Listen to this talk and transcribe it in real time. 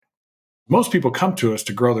Most people come to us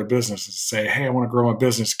to grow their business and say, hey, I want to grow my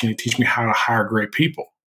business. Can you teach me how to hire great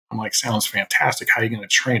people? I'm like, sounds fantastic. How are you going to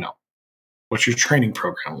train them? What's your training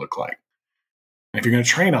program look like? And if you're going to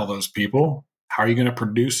train all those people, how are you going to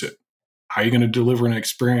produce it? How are you going to deliver an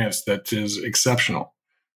experience that is exceptional?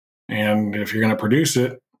 And if you're going to produce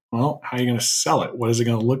it, well, how are you going to sell it? What is it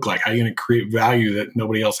going to look like? How are you going to create value that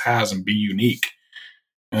nobody else has and be unique?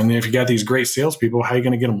 And then if you got these great salespeople, how are you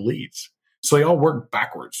going to get them leads? So they all work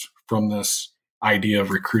backwards from this idea of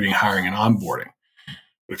recruiting, hiring, and onboarding.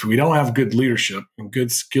 But if we don't have good leadership and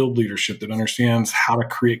good skilled leadership that understands how to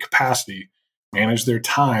create capacity, manage their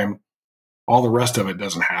time, all the rest of it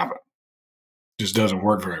doesn't happen. It just doesn't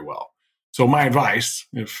work very well. So my advice,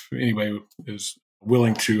 if anybody is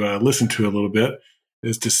willing to listen to a little bit,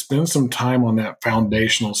 is to spend some time on that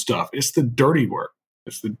foundational stuff. It's the dirty work.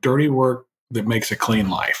 It's the dirty work that makes a clean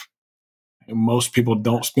life. And most people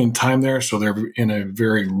don't spend time there, so they're in a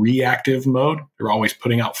very reactive mode. They're always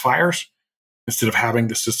putting out fires instead of having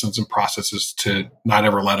the systems and processes to not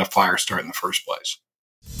ever let a fire start in the first place.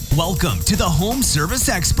 Welcome to the Home Service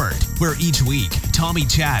Expert, where each week, Tommy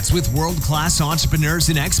chats with world-class entrepreneurs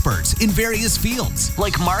and experts in various fields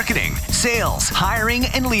like marketing, sales, hiring,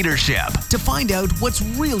 and leadership to find out what's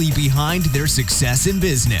really behind their success in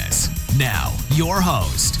business. Now, your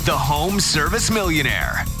host, the Home Service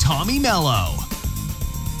Millionaire, Tommy Mello.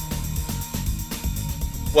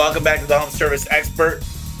 Welcome back to the Home Service Expert.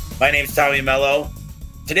 My name's Tommy Mello.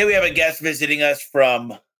 Today we have a guest visiting us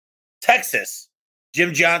from Texas.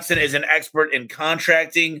 Jim Johnson is an expert in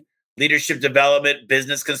contracting, leadership development,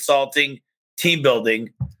 business consulting, team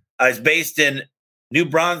building. He's based in New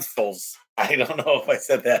Braunfels. I don't know if I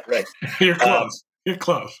said that right. You're close. You're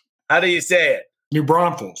close. How do you say it? New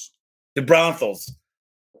Braunfels. New Braunfels.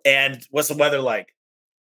 And what's the weather like?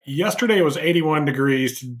 Yesterday it was 81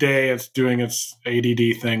 degrees. Today it's doing its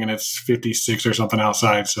ADD thing and it's 56 or something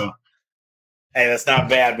outside. So, hey, that's not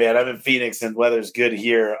bad, man. I'm in Phoenix and weather's good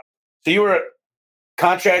here. So you were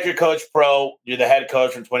Contractor Coach Pro, you're the head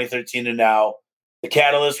coach from 2013 to now. The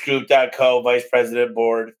CatalystGroup.co, vice president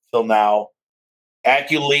board till now.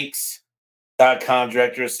 AccuLeaks.com,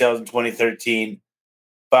 director of sales in 2013.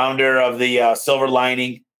 Founder of the Silver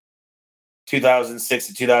Lining, 2006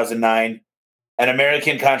 to 2009. And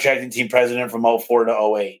American Contracting Team president from 04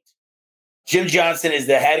 to 08. Jim Johnson is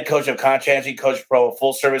the head coach of ContractorCoachPRO, a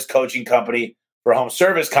full-service coaching company for home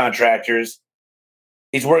service contractors.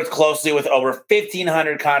 He's worked closely with over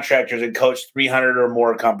 1,500 contractors and coached 300 or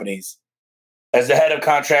more companies. As the head of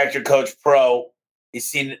Contractor Coach Pro,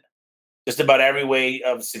 he's seen just about every way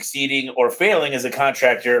of succeeding or failing as a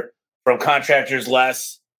contractor, from contractors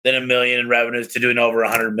less than $1 million in revenues to doing over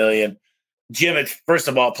 $100 million. Jim, it's first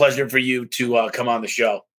of all a pleasure for you to come on the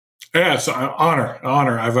show. Yeah, it's an honor.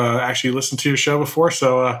 I've actually listened to your show before,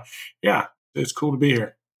 so yeah, it's cool to be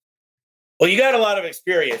here. Well, you got a lot of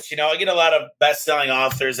experience. You know, I get a lot of best-selling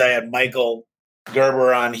authors. I had Michael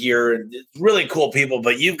Gerber on here, and really cool people.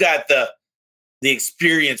 But you've got the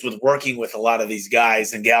experience with working with a lot of these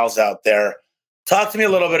guys and gals out there. Talk to me a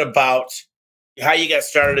little bit about how you got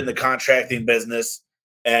started in the contracting business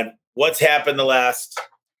and what's happened the last,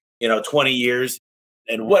 20 years,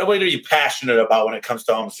 and what are you passionate about when it comes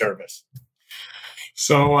to home service?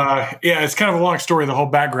 So, it's kind of a long story, the whole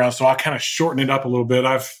background. So I'll kind of shorten it up a little bit.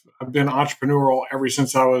 I've been entrepreneurial ever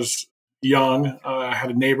since I was young. I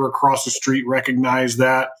had a neighbor across the street recognize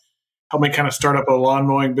that, helped me kind of start up a lawn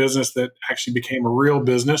mowing business that actually became a real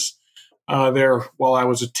business there while I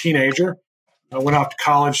was a teenager. I went off to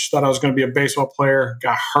college, thought I was going to be a baseball player,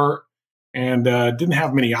 got hurt, and didn't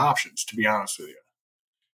have many options, to be honest with you.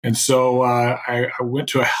 And so I went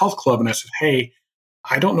to a health club and I said, hey,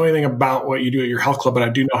 I don't know anything about what you do at your health club, but I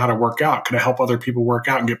do know how to work out. Could I help other people work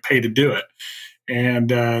out and get paid to do it? And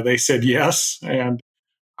they said yes. And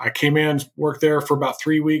I came in, worked there for about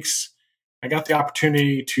 3 weeks. I got the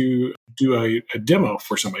opportunity to do a demo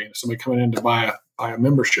for somebody coming in to buy a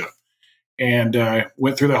membership. And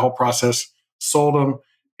went through that whole process, sold them.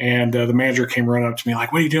 And the manager came running up to me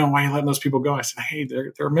like, what are you doing? Why are you letting those people go? I said, hey,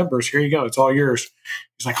 they're members. Here you go. It's all yours.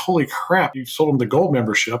 He's like, holy crap, you sold them the gold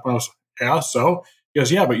membership. And I was like, yeah, so? He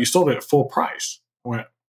goes, yeah, but you sold it at full price. I went,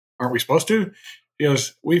 aren't we supposed to? He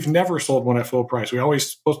goes, we've never sold one at full price. We're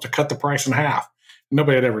always supposed to cut the price in half.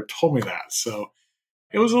 Nobody had ever told me that. So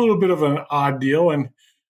it was a little bit of an odd deal. And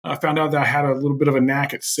I found out that I had a little bit of a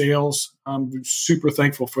knack at sales. I'm super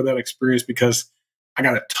thankful for that experience because I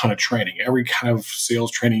got a ton of training, every kind of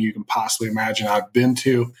sales training you can possibly imagine I've been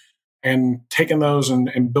to, and taken those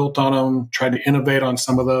and built on them, tried to innovate on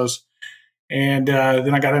some of those. And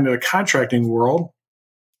then I got into the contracting world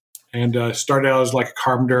and started out as like a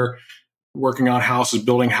carpenter, working on houses,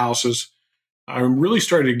 building houses. I really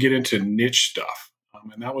started to get into niche stuff.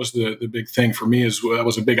 And that was the big thing for me. That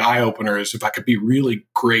was a big eye opener, is if I could be really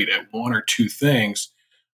great at one or two things,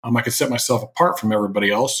 I could set myself apart from everybody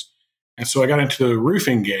else. And so I got into the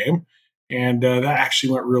roofing game, and that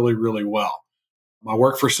actually went really, really well. I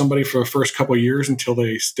worked for somebody for the first couple of years until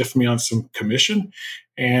they stiffed me on some commission.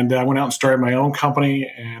 And I went out and started my own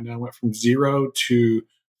company, and I went from 0 to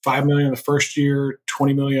 5 million the first year,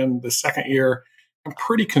 20 million the second year. I'm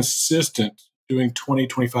pretty consistent doing 20,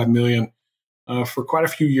 25 million for quite a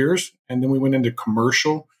few years. And then we went into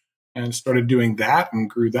commercial and started doing that and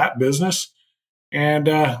grew that business. And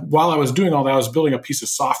while I was doing all that, I was building a piece of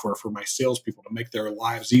software for my salespeople to make their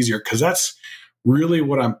lives easier, because that's really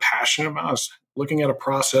what I'm passionate about, is looking at a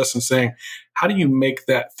process and saying, how do you make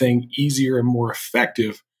that thing easier and more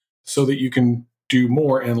effective so that you can do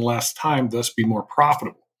more in less time, thus be more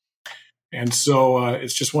profitable? And so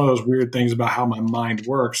it's just one of those weird things about how my mind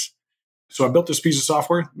works. So I built this piece of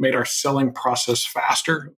software, made our selling process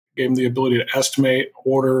faster, gave them the ability to estimate,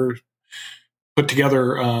 order, put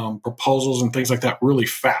together proposals and things like that really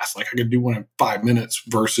fast. Like I could do one in 5 minutes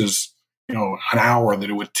versus, an hour that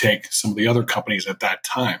it would take some of the other companies at that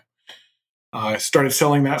time. I started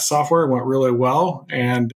selling that software. It went really well.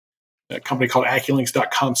 And a company called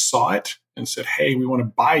AccuLinks.com saw it and said, hey, we want to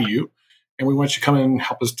buy you, and we want you to come in and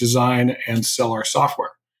help us design and sell our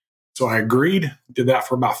software. So I agreed, did that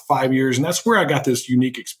for about 5 years. And that's where I got this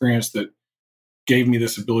unique experience that gave me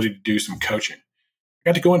this ability to do some coaching. I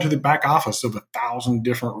got to go into the back office of 1,000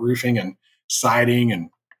 different roofing and siding and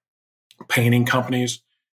painting companies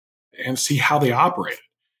and see how they operated.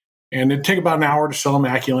 And it'd take about an hour to sell them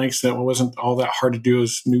AccuLinks. That wasn't all that hard to do. It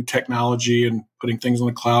was new technology and putting things on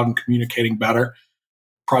the cloud and communicating better,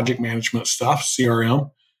 project management stuff, CRM.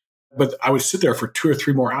 But I would sit there for 2 or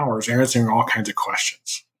 3 more hours answering all kinds of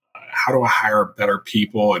questions. How do I hire better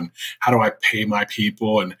people? And how do I pay my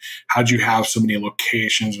people? And how'd you have so many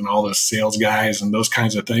locations and all those sales guys and those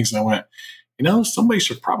kinds of things? And I went, somebody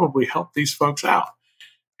should probably help these folks out.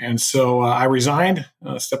 And so I resigned,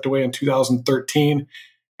 stepped away in 2013.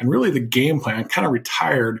 And really the game plan, kind of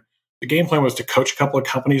retired. The game plan was to coach a couple of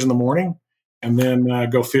companies in the morning and then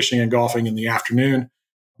go fishing and golfing in the afternoon.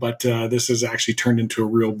 But this has actually turned into a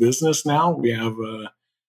real business now. We have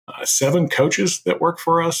 7 coaches that work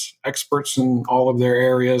for us, experts in all of their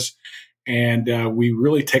areas. And we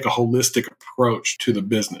really take a holistic approach to the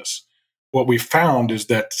business. What we found is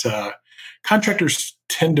that contractors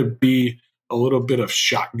tend to be a little bit of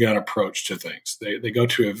shotgun approach to things. They go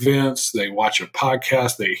to events, they watch a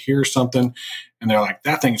podcast, they hear something, and they're like,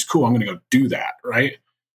 that thing's cool, I'm going to go do that, right?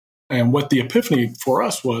 And what the epiphany for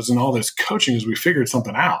us was in all this coaching is we figured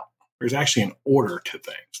something out. There's actually an order to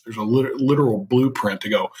things. There's a literal blueprint to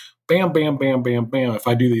go, bam, bam, bam, bam, bam. If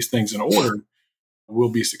I do these things in order,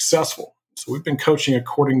 we'll be successful. So we've been coaching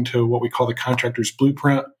according to what we call the contractor's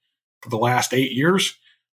blueprint for the last 8 years,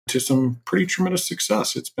 to some pretty tremendous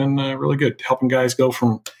success. It's been really good. Helping guys go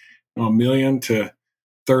from $1 million to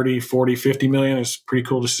 30, 40, 50 million is pretty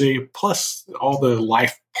cool to see. Plus all the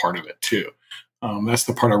life part of it too. That's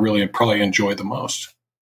the part I really probably enjoy the most.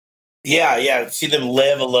 Yeah. See them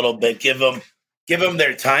live a little bit. Give them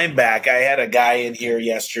their time back. I had a guy in here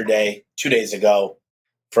yesterday, 2 days ago,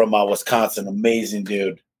 from Wisconsin. Amazing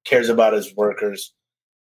dude. Cares about his workers.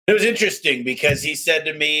 It was interesting because he said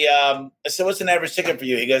to me, I said, what's an average ticket for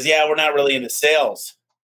you? He goes, yeah, we're not really into sales.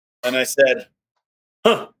 And I said,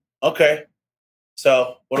 okay.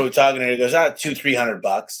 So what are we talking here? He goes,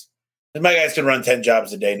 $200-$300. And my guys can run 10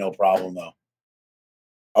 jobs a day, no problem though.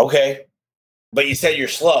 Okay. But you said you're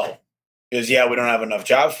slow. He goes, yeah, we don't have enough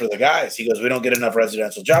jobs for the guys. He goes, we don't get enough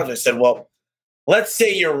residential jobs. I said, well, let's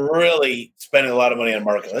say you're really spending a lot of money on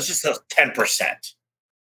marketing. Let's just say 10%.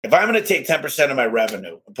 If I'm going to take 10% of my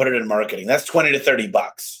revenue and put it in marketing, that's $20 to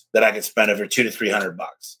 $30 that I could spend over $200 to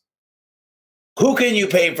 $300. Who can you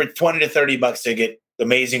pay for $20 to $30 to get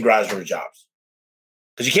amazing garage door jobs?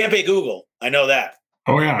 Because you can't pay Google. I know that.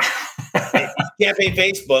 Oh, yeah. You can't pay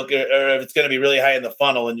Facebook, or if it's going to be really high in the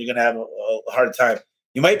funnel and you're going to have a hard time.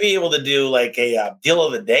 You might be able to do like a deal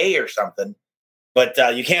of the day or something, but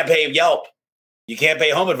you can't pay Yelp. You can't pay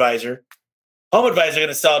Home Advisor. Home Advisor going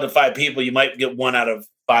to sell it to 5 people. You might get 1 out of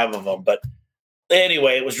 5 of them. But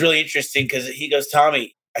anyway, it was really interesting because he goes,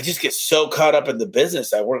 Tommy, I just get so caught up in the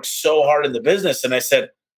business. I work so hard in the business. And I said,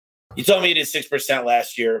 you told me you did 6%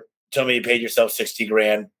 last year. You told me you paid yourself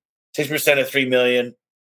 $60,000. 6% of 3 million,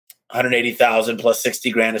 180,000 plus 60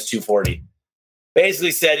 grand is 240.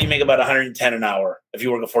 Basically said you make about 110 an hour if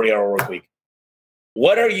you work a 40-hour work week.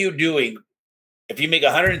 What are you doing if you make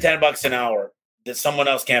 $110 an hour that someone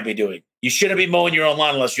else can't be doing? You shouldn't be mowing your own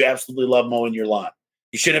lawn unless you absolutely love mowing your lawn.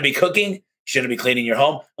 You shouldn't be cooking. You shouldn't be cleaning your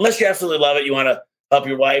home unless you absolutely love it. You want to help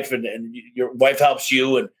your wife and your wife helps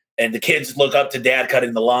you and the kids look up to dad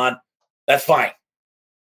cutting the lawn. That's fine.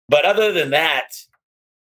 But other than that,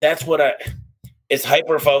 that's what it's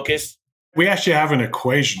hyper focused. We actually have an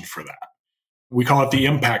equation for that. We call it the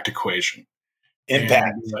impact equation.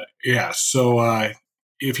 Impact. And, so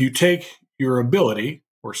if you take your ability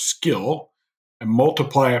or skill and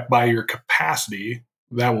multiply it by your capacity,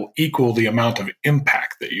 that will equal the amount of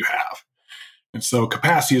impact that you have. And so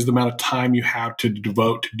capacity is the amount of time you have to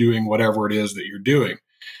devote to doing whatever it is that you're doing.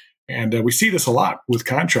 And we see this a lot with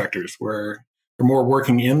contractors where they're more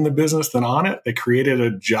working in the business than on it. They created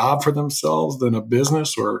a job for themselves than a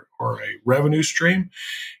business or a revenue stream.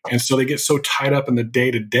 And so they get so tied up in the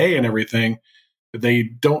day-to-day and everything that they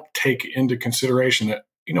don't take into consideration that,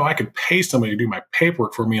 I could pay somebody to do my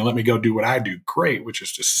paperwork for me and let me go do what I do great, which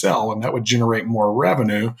is to sell. And that would generate more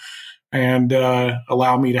revenue and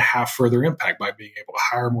allow me to have further impact by being able to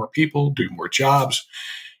hire more people, do more jobs.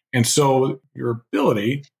 And so your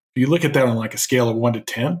ability, if you look at that on like a scale of 1 to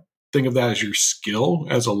 10, think of that as your skill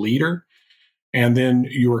as a leader, and then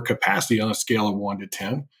your capacity on a scale of 1 to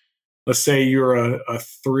 10. Let's say you're a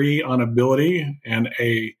 3 on ability and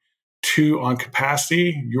a 2 on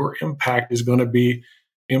capacity. Your impact is going to be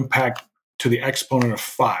impact to the exponent of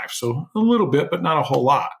 5. So a little bit, but not a whole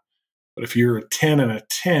lot. But if you're a 10 and a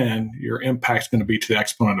 10, your impact is going to be to the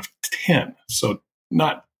exponent of 10. So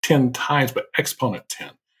not 10 times, but exponent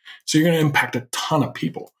 10. So you're going to impact a ton of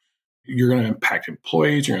people. You're going to impact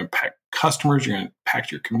employees. You're going to impact customers. You're going to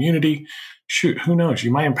impact your community. Shoot, who knows?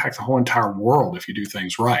 You might impact the whole entire world if you do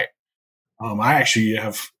things right. I actually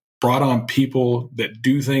have brought on people that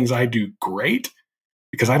do things I do great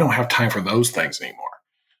because I don't have time for those things anymore.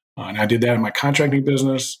 And I did that in my contracting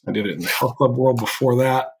business. I did it in the health club world before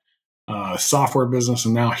that, software business,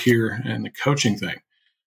 and now here in the coaching thing.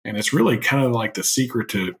 And it's really kind of like the secret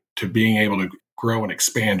to being able to grow and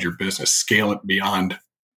expand your business, scale it beyond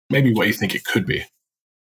maybe what you think it could be.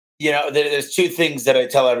 There's 2 things that I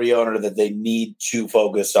tell every owner that they need to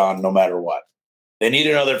focus on no matter what. They need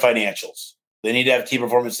to know their financials. They need to have key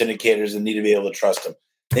performance indicators and need to be able to trust them.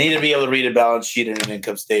 They need to be able to read a balance sheet and an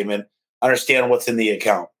income statement, understand what's in the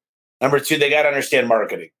account. Number 2, they got to understand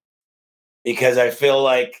marketing. Because I feel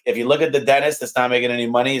like if you look at the dentist that's not making any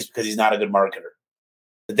money, it's because he's not a good marketer.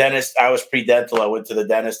 The dentist, I was pre-dental. I went to the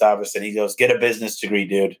dentist office and he goes, get a business degree,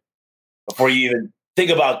 dude. Before you even think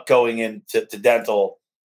about going into dental,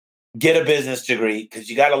 get a business degree because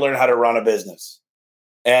you got to learn how to run a business.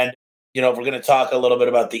 And, if we're going to talk a little bit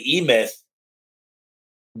about the E-myth,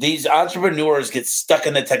 these entrepreneurs get stuck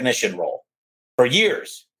in the technician role for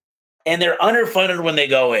years and they're underfunded when they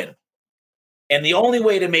go in. And the only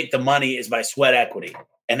way to make the money is by sweat equity.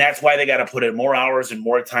 And that's why they got to put in more hours and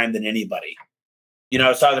more time than anybody. I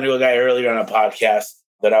was talking to a guy earlier on a podcast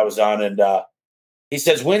that I was on, and he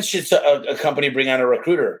says, when should a company bring on a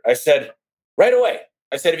recruiter? I said, right away.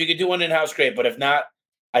 I said, if you could do one in-house, great. But if not,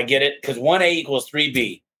 I get it, because 1A equals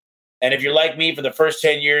 3B. And if you're like me, for the first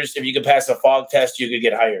 10 years, if you could pass a fog test, you could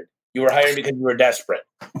get hired. You were hired because you were desperate.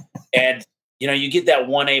 And, you get that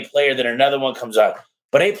 1A player, then another one comes out.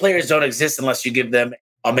 But A players don't exist unless you give them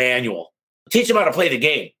a manual. Teach them how to play the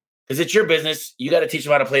game, because it's your business. You got to teach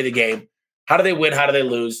them how to play the game. How do they win? How do they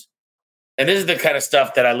lose? And this is the kind of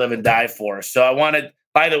stuff that I live and die for. So I wanted,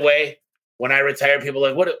 by the way, when I retire, people are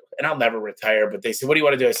like, what? And I'll never retire, but they say, what do you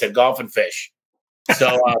want to do? I said, golf and fish.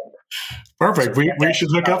 So perfect. We should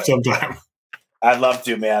hook up sometime. I'd love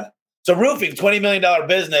to, man. So roofing, $20 million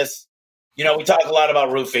business. We talk a lot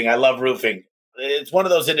about roofing. I love roofing. It's one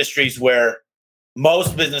of those industries where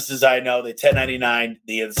most businesses I know, they 1099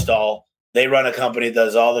 the install. They run a company that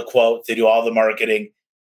does all the quotes. They do all the marketing.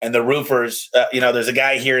 And the roofers, there's a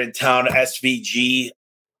guy here in town, SVG.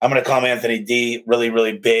 I'm going to call him Anthony D. Really,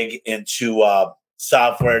 really big into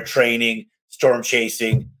software training, storm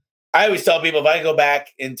chasing. I always tell people, if I go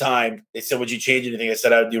back in time, they said, would you change anything? I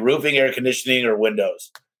said, I would do roofing, air conditioning, or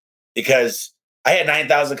windows. Because I had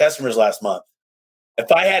 9,000 customers last month.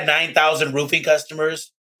 If I had 9,000 roofing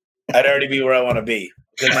customers, I'd already be where I want to be.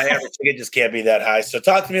 Because my average ticket just can't be that high. So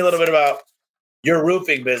talk to me a little bit about your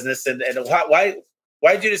roofing business and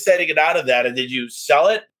why did you decide to get out of that? And did you sell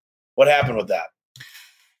it? What happened with that?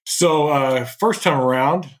 So first time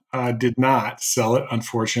around, I did not sell it,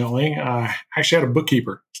 unfortunately. I actually had a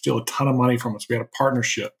bookkeeper steal a ton of money from us. We had a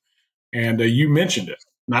partnership. And you mentioned it,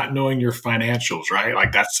 not knowing your financials, right?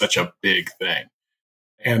 Like that's such a big thing.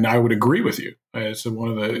 And I would agree with you. It's one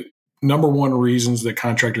of the number one reasons that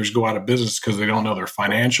contractors go out of business because they don't know their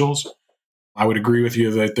financials. I would agree with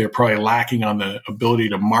you that they're probably lacking on the ability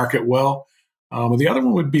to market well. The other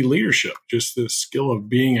one would be leadership, just the skill of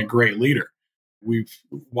being a great leader. We've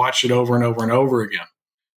watched it over and over and over again.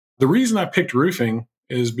 The reason I picked roofing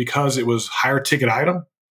is because it was higher ticket item,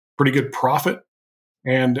 pretty good profit.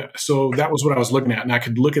 And so that was what I was looking at. And I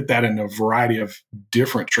could look at that in a variety of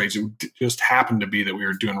different trades. It just happened to be that we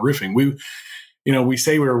were doing roofing. We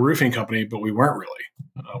say we were a roofing company, but we weren't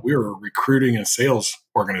really. We were a recruiting and sales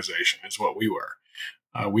organization is what we were.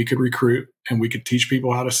 We could recruit and we could teach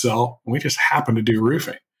people how to sell. And we just happened to do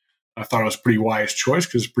roofing. I thought it was a pretty wise choice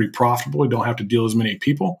because it's pretty profitable. We don't have to deal as many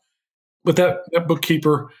people. But that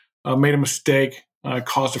bookkeeper made a mistake,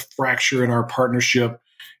 caused a fracture in our partnership.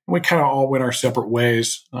 And we kind of all went our separate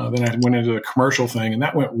ways. Then I went into the commercial thing, and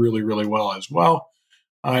that went really, really well as well.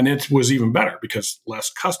 And it was even better because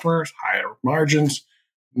less customers, higher margins,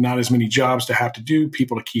 not as many jobs to have to do,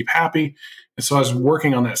 people to keep happy. And so I was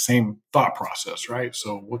working on that same thought process, right?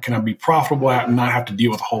 So what can I be profitable at and not have to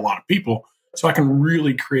deal with a whole lot of people so I can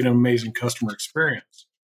really create an amazing customer experience?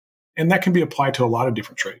 And that can be applied to a lot of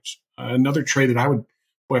different trades. Another trade that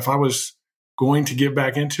if I was going to get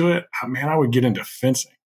back into it, man, I would get into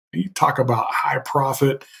fencing. You talk about high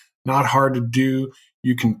profit, not hard to do.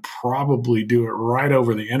 You can probably do it right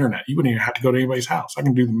over the internet. You wouldn't even have to go to anybody's house. I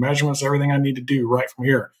can do the measurements, everything I need to do right from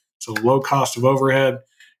here. So low cost of overhead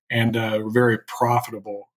and a very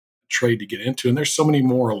profitable trade to get into. And there's so many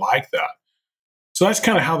more like that. So that's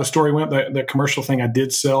kind of how the story went. That commercial thing I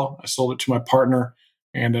did sell. I sold it to my partner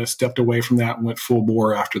and stepped away from that and went full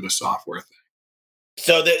bore after the software thing.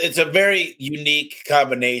 So it's a very unique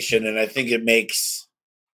combination, and I think it makes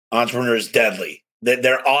entrepreneurs deadly.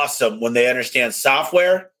 They're awesome when they understand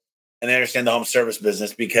software and they understand the home service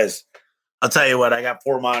business, because I'll tell you what, I got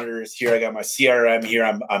 4 monitors here. I got my CRM here.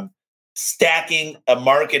 I'm stacking a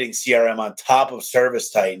marketing CRM on top of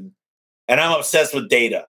Service Titan, and I'm obsessed with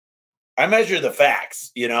data. I measure the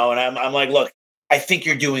facts, and I'm like, look, I think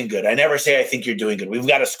you're doing good. I never say I think you're doing good. We've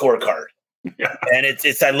got a scorecard. Yeah. And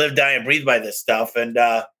it's I live, die, and breathe by this stuff. And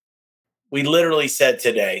we literally said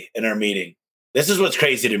today in our meeting, this is what's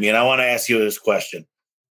crazy to me, and I want to ask you this question.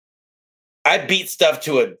 I beat stuff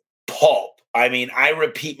to a pulp. I mean, I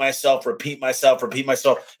repeat myself. And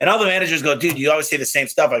all the managers go, dude, you always say the same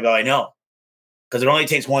stuff. I go, I know, because it only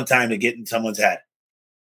takes one time to get in someone's head.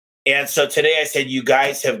 And so today I said, you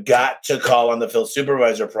guys have got to call on the field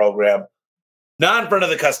supervisor program, not in front of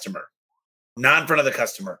the customer.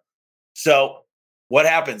 So what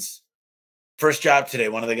happens? First job today,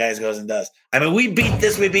 one of the guys goes and does. I mean, we beat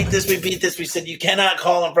this. We said, you cannot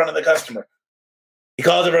call in front of the customer. He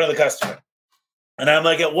calls in front of the customer. And I'm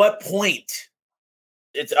like, at what point?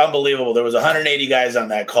 It's unbelievable. There was 180 guys on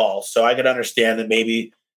that call. So I could understand that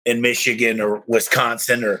maybe in Michigan or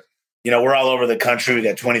Wisconsin or, we're all over the country. We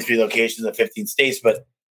got 23 locations in 15 states. But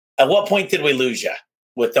at what point did we lose you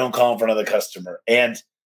with don't call in front of the customer? And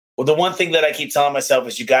the one thing that I keep telling myself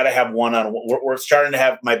is you got to have one-on-one. We're starting to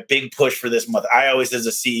have my big push for this month. I always, as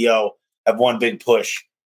a CEO, have one big push.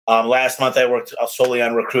 Last month, I worked solely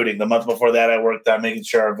on recruiting. The month before that, I worked on making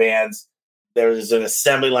sure our vans, there's an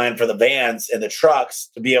assembly line for the vans and the trucks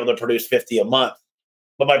to be able to produce 50 a month.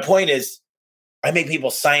 But my point is, I make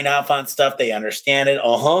people sign off on stuff. They understand it.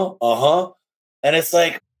 And it's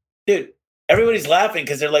like, dude, everybody's laughing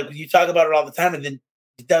because they're like, you talk about it all the time and then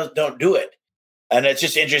you don't do it. And it's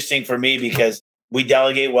just interesting for me because we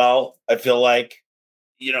delegate well. I feel like,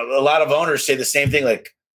 a lot of owners say the same thing. Like,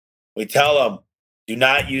 we tell them, do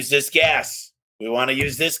not use this gas. We want to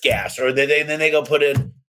use this gas. Or then they go put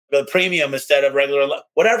in the premium instead of regular,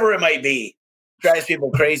 whatever it might be. It drives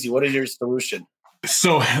people crazy. What is your solution?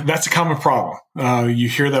 So that's a common problem. You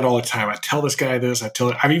hear that all the time. I tell this guy this.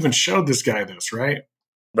 I've even showed this guy this, right?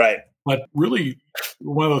 Right. But really,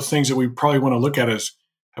 one of those things that we probably want to look at is,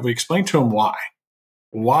 have we explained to them why?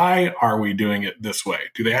 Why are we doing it this way?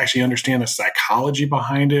 Do they actually understand the psychology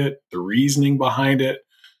behind it, the reasoning behind it,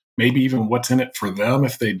 maybe even what's in it for them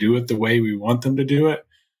if they do it the way we want them to do it?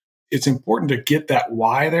 It's important to get that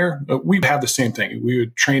why there. But we have the same thing. We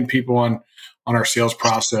would train people on our sales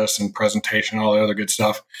process and presentation, all the other good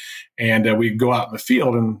stuff. And we'd go out in the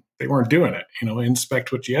field and they weren't doing it.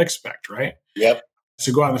 Inspect what you expect, right? Yep.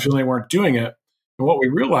 So go out in the field and they weren't doing it. And what we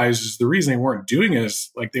realized is the reason they weren't doing it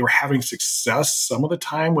is like they were having success some of the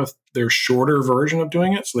time with their shorter version of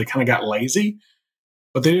doing it. So they kind of got lazy.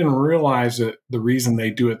 But they didn't realize that the reason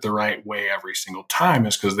they do it the right way every single time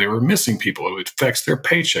is because they were missing people. It affects their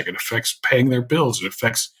paycheck. It affects paying their bills. It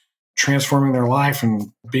affects transforming their life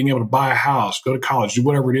and being able to buy a house, go to college, do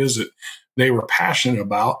whatever it is that they were passionate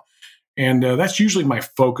about. And that's usually my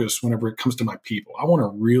focus whenever it comes to my people. I want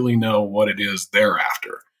to really know what it is they're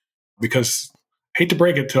after. because I hate to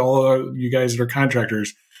break it to all of you guys that are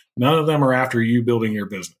contractors, none of them are after you building your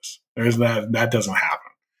business. That doesn't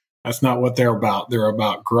happen. That's not what they're about. They're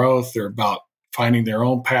about growth. They're about finding their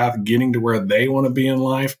own path, getting to where they want to be in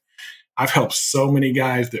life. I've helped so many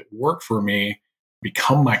guys that work for me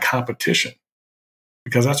become my competition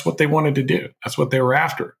because that's what they wanted to do. That's what they were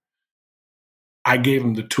after. I gave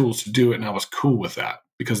them the tools to do it, and I was cool with that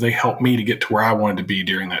because they helped me to get to where I wanted to be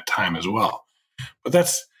during that time as well. But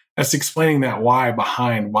that's explaining that why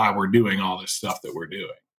behind why we're doing all this stuff that we're doing.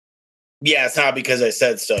 Yeah, it's not because I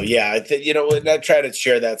said so. Yeah, I try to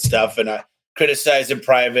share that stuff, and I criticize in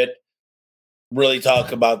private, really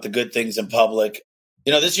talk about the good things in public.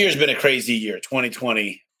 This year's been a crazy year,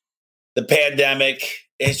 2020. The pandemic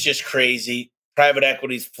is just crazy. Private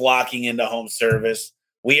equity's flocking into home service.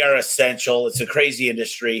 We are essential. It's a crazy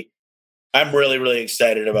industry. I'm really, really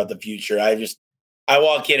excited about the future. I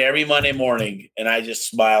walk in every Monday morning and I just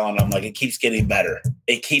smile and I'm like, it keeps getting better.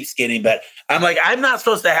 It keeps getting better. I'm like, I'm not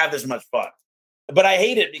supposed to have this much fun, but I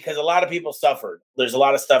hate it because a lot of people suffered. There's a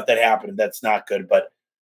lot of stuff that happened that's not good, but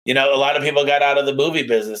a lot of people got out of the movie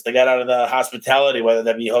business. They got out of the hospitality, whether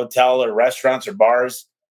that be hotel or restaurants or bars.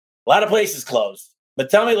 A lot of places closed. But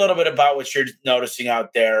tell me a little bit about what you're noticing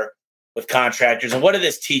out there with contractors and what did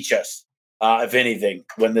this teach us, if anything,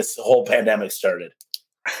 when this whole pandemic started?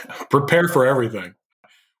 Prepare for everything.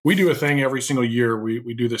 We do a thing every single year.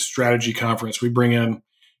 We do this strategy conference. We bring in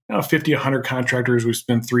 50, 100 contractors. We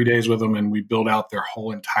spend 3 days with them and we build out their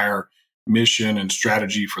whole entire mission and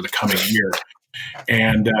strategy for the coming year.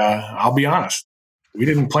 And I'll be honest, we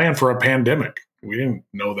didn't plan for a pandemic. We didn't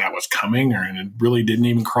know that was coming, and it really didn't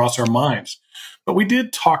even cross our minds. But we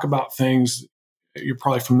did talk about things. You're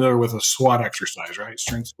probably familiar with a SWOT exercise, right?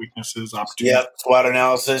 Strengths, weaknesses, opportunities. Yep, SWOT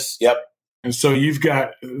analysis. Yep. And so you've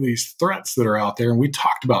got these threats that are out there, and we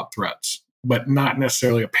talked about threats, but not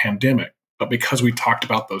necessarily a pandemic. But because we talked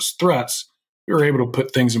about those threats, we were able to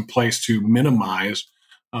put things in place to minimize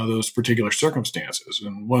those particular circumstances.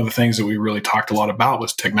 And one of the things that we really talked a lot about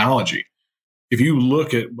was technology. If you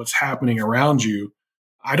look at what's happening around you,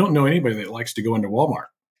 I don't know anybody that likes to go into Walmart.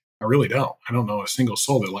 I really don't. I don't know a single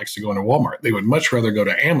soul that likes to go into Walmart. They would much rather go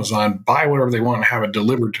to Amazon, buy whatever they want, and have it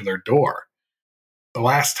delivered to their door. The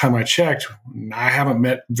last time I checked, I haven't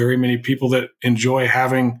met very many people that enjoy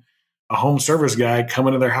having a home service guy come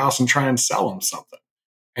into their house and try and sell them something.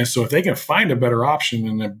 And so if they can find a better option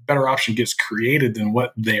and a better option gets created than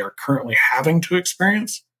what they are currently having to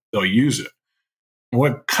experience, they'll use it. And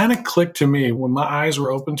what kind of clicked to me when my eyes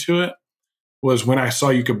were open to it was when I saw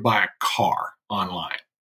you could buy a car online.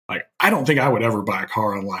 Like, I don't think I would ever buy a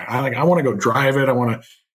car online. I want to go drive it. I want to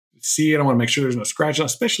see it. I want to make sure there's no scratch on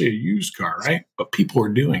it, especially a used car, right? But people are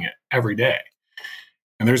doing it every day.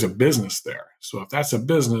 And there's a business there. So if that's a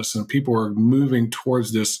business and people are moving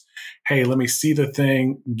towards this, hey, let me see the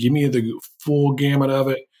thing, give me the full gamut of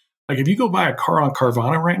it. Like if you go buy a car on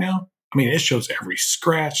Carvana right now, I mean, it shows every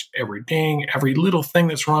scratch, every ding, every little thing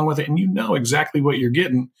that's wrong with it. And you know exactly what you're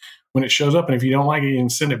getting when it shows up. And if you don't like it, you can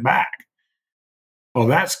send it back. Well,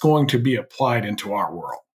 that's going to be applied into our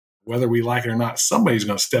world. Whether we like it or not, somebody's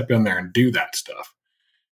going to step in there and do that stuff.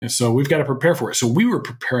 And so we've got to prepare for it. So we were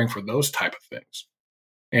preparing for those type of things.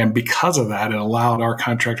 And because of that, it allowed our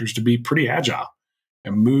contractors to be pretty agile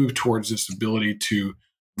and move towards this ability to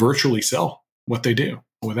virtually sell what they do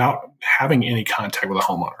without having any contact with a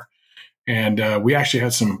homeowner. And we actually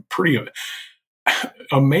had some pretty,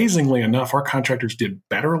 amazingly enough, our contractors did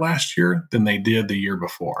better last year than they did the year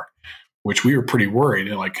before, which we were pretty worried.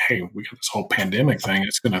 And like, hey, we got this whole pandemic thing.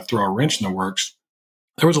 It's going to throw a wrench in the works.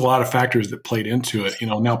 There was a lot of factors that played into it.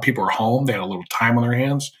 Now people are home. They had a little time on their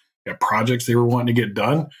hands. They had projects they were wanting to get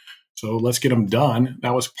done. So let's get them done.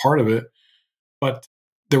 That was part of it. But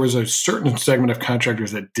there was a certain segment of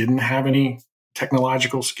contractors that didn't have any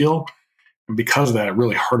technological skill. And because of that, it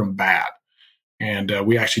really hurt them bad. And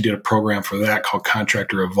we actually did a program for that called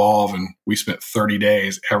Contractor Evolve. And we spent 30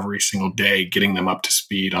 days every single day getting them up to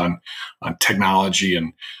speed on technology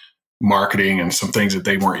and marketing and some things that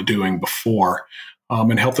they weren't doing before,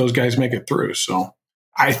 and help those guys make it through. So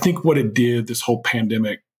I think what it did, this whole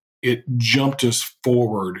pandemic, it jumped us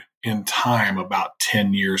forward in time about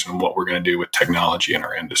 10 years on what we're going to do with technology in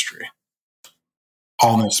our industry,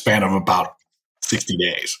 all in the span of about 60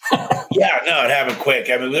 days. Yeah, no, it happened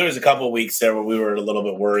quick. I mean, there was a couple of weeks there where we were a little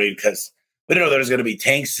bit worried because we didn't know there was going to be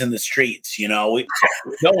tanks in the streets. No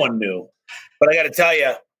one knew. But I got to tell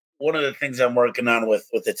you, one of the things I'm working on with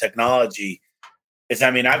the technology is,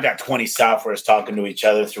 I've got 20 softwares talking to each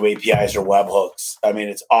other through APIs or webhooks.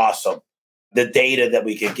 It's awesome. The data that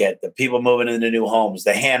we could get, the people moving into new homes,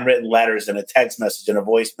 the handwritten letters and a text message and a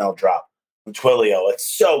voicemail drop. from Twilio. It's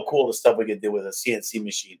so cool, the stuff we can do with a CNC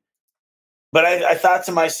machine. But I thought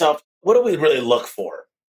to myself, what do we really look for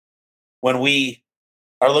when we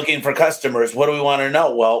are looking for customers? What do we want to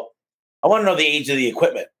know? Well, I want to know the age of the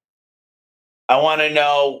equipment. I want to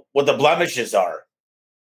know what the blemishes are.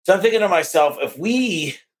 So I'm thinking to myself,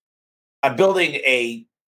 I'm building a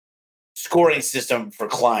scoring system for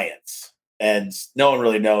clients, and no one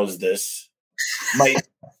really knows this.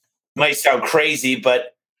 Might sound crazy,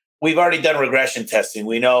 but we've already done regression testing.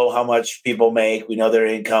 We know how much people make. We know their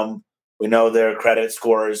income. We know their credit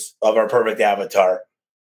scores of our perfect avatar.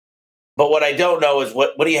 But what I don't know is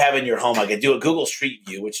what do you have in your home? I could do a Google Street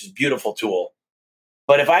View, which is a beautiful tool.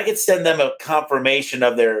 But if I could send them a confirmation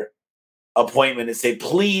of their appointment and say,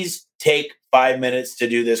 please take 5 minutes to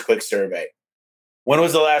do this quick survey. When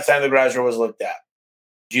was the last time the garage door was looked at?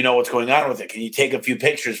 Do you know what's going on with it? Can you take a few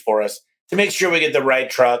pictures for us to make sure we get the right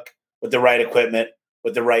truck with the right equipment,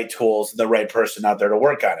 with the right tools, and the right person out there to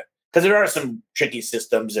work on it? Because there are some tricky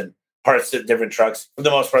systems and parts of different trucks. For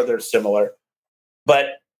the most part, they're similar. But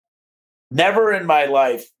never in my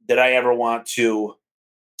life did I ever want to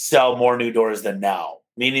sell more new doors than now.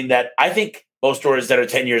 Meaning that I think most doors that are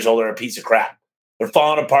 10 years old are a piece of crap. They're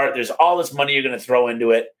falling apart. There's all this money you're going to throw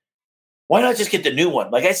into it. Why not just get the new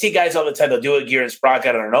one? Like I see guys all the time, they'll do a gear and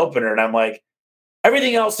sprocket on an opener. And I'm like,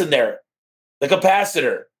 everything else in there, the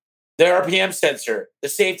capacitor, the RPM sensor, the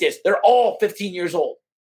safety, they're all 15 years old.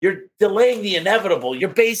 You're delaying the inevitable. You're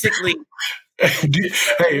basically...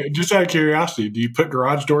 Hey, just out of curiosity, do you put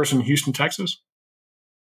garage doors in Houston, Texas?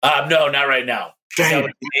 No, not right now. Dang,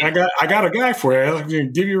 I got a guy for you. I'll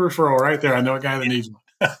give you a referral right there. I know a guy that needs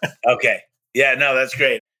one. Okay. Yeah, no, that's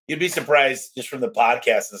great. You'd be surprised just from the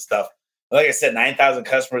podcast and stuff. Like I said, 9,000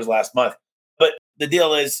 customers last month. But the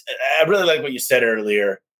deal is, I really like what you said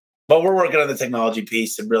earlier, but we're working on the technology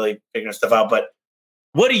piece and really figuring stuff out. But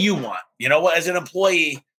what do you want? You know what? As an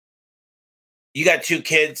employee, you got 2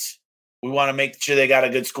 kids. We want to make sure they got a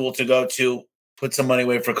good school to go to, put some money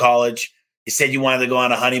away for college. You said you wanted to go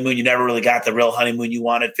on a honeymoon. You never really got the real honeymoon you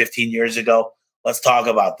wanted 15 years ago. Let's talk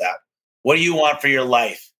about that. What do you want for your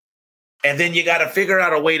life? And then you got to figure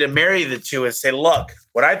out a way to marry the two and say, look,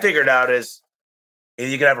 what I figured out is either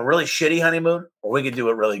you can have a really shitty honeymoon or we can do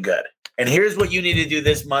it really good. And here's what you need to do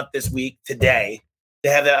this month, this week, today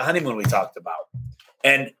to have that honeymoon we talked about.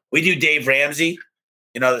 And we do Dave Ramsey,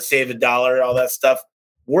 the save $1, all that stuff.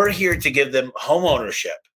 We're here to give them home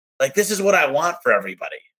ownership. Like, this is what I want for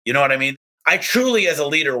everybody. You know what I mean? I truly, as a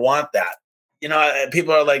leader, want that.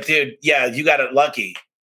 People are like, dude, yeah, you got it lucky.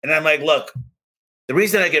 And I'm like, look, the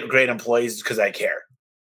reason I get great employees is because I care.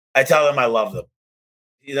 I tell them I love them.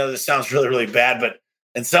 This sounds really, really bad, but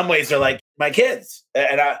in some ways they're like my kids.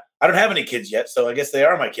 And I don't have any kids yet, so I guess they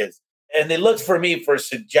are my kids. And they look for me for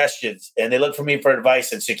suggestions, and they look for me for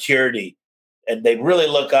advice and security. And they really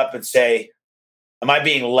look up and say, am I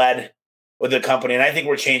being led with the company? And I think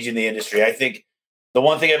we're changing the industry. I think the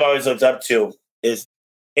one thing I've always looked up to is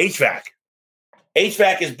HVAC.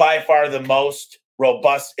 HVAC is by far the most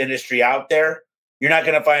robust industry out there. You're not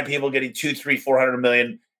going to find people getting 2, 3, 400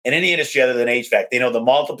 million in any industry other than HVAC. They know the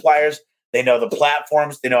multipliers. They know the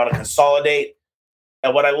platforms. They know how to consolidate.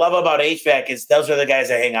 And what I love about HVAC is those are the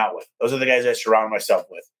guys I hang out with. Those are the guys I surround myself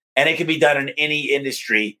with. And it can be done in any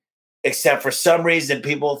industry, except for some reason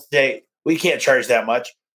people say, we can't charge that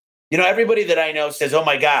much. Everybody that I know says, oh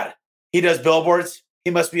my God, he does billboards.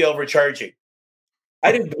 He must be overcharging.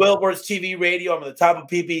 I do billboards, TV, radio. I'm on the top of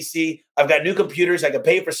PPC. I've got new computers. I can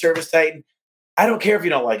pay for Service Titan. I don't care if you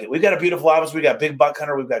don't like it. We've got a beautiful office. We've got Big Buck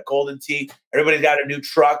Hunter. We've got Golden Tee. Everybody's got a new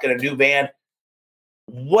truck and a new van.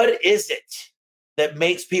 What is it that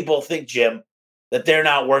makes people think, Jim, that they're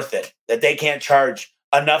not worth it, that they can't charge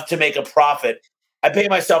enough to make a profit? I pay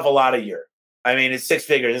myself a lot a year. I mean, it's 6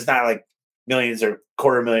 figures. It's not like millions or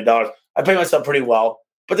 $250,000. I pay myself pretty well,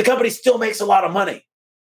 but the company still makes a lot of money.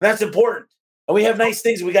 That's important. And we have nice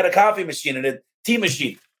things. We got a coffee machine and a tea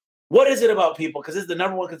machine. What is it about people? Because this is the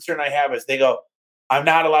number one concern I have is they go, I'm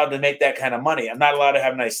not allowed to make that kind of money. I'm not allowed to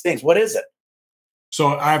have nice things. What is it?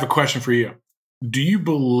 So I have a question for you. Do you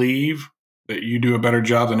believe that you do a better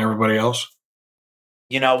job than everybody else?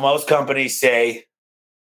 Most companies say,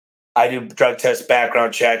 I do drug tests,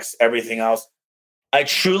 background checks, everything else. I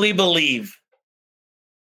truly believe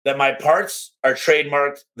that my parts are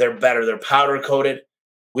trademarked. They're better. They're powder coated.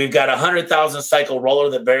 We've got 100,000 cycle roller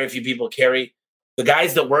that very few people carry. The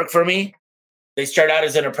guys that work for me, they start out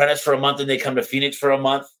as an apprentice for a month and they come to Phoenix for a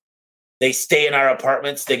month. They stay in our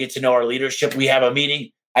apartments. They get to know our leadership. We have a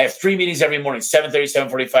meeting. I have 3 meetings every morning, 7:30,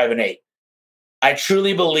 7:45, and 8. I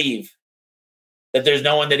truly believe that there's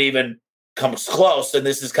no one that even comes close, and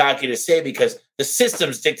this is cocky to say because the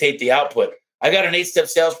systems dictate the output. I got an 8-step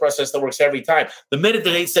sales process that works every time. The minute the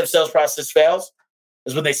 8-step sales process fails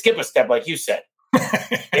is when they skip a step, like you said.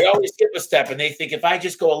 They always skip a step, and they think if I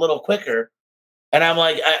just go a little quicker. And I'm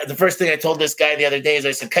like, the first thing I told this guy the other day is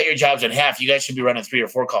I said, cut your jobs in half. You guys should be running 3 or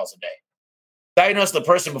 4 calls a day. Diagnose the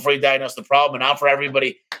person before you diagnose the problem. And not for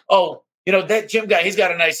everybody, that Jim guy, he's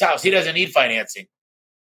got a nice house. He doesn't need financing.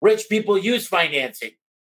 Rich people use financing.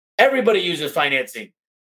 Everybody uses financing.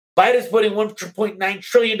 Biden's putting $1.9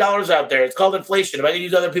 trillion out there. It's called inflation. If I can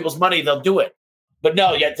use other people's money, they'll do it. But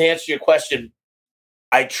no, yet to answer your question,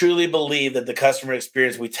 I truly believe that the customer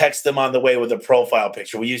experience, we text them on the way with a profile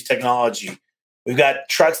picture. We use technology. We've got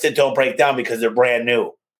trucks that don't break down because they're brand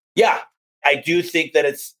new. Yeah, I do think that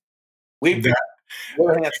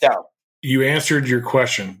we're hands down. You answered your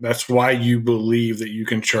question. That's why you believe that you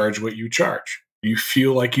can charge what you charge. You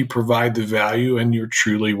feel like you provide the value and you're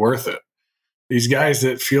truly worth it. These guys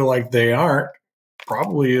that feel like they aren't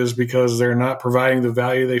probably is because they're not providing the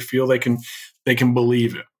value they feel they can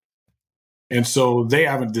believe in. And so they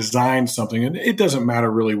haven't designed something, and it doesn't matter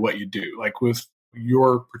really what you do. Like with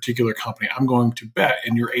your particular company, I'm going to bet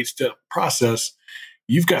in your 8-step process,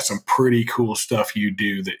 you've got some pretty cool stuff you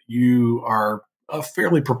do that you are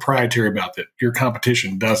fairly proprietary about that your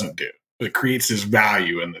competition doesn't do. It creates this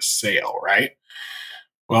value in the sale, right?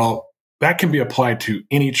 Well, that can be applied to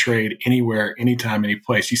any trade, anywhere, anytime, any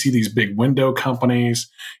place. You see these big window companies,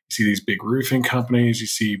 you see these big roofing companies, you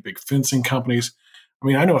see big fencing companies. I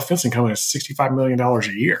mean, I know a fencing company is $65 million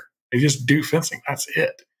a year. They just do fencing. That's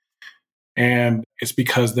it. And it's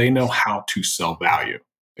because they know how to sell value.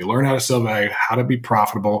 They learn how to sell value, how to be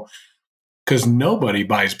profitable, because nobody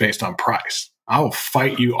buys based on price. I will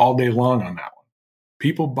fight you all day long on that one.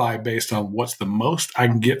 People buy based on what's the most I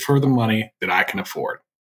can get for the money that I can afford.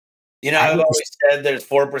 I've always said there's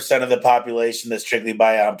 4% of the population that strictly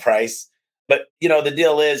buy on price. But, the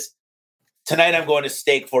deal is tonight I'm going to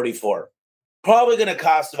Steak 44. Probably going to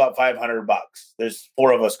cost about $500. There's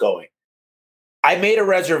 4 of us going. I made a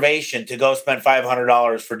reservation to go spend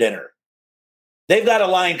 $500 for dinner. They've got a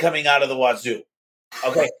line coming out of the wazoo.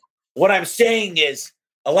 Okay. What I'm saying is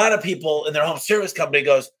a lot of people in their home service company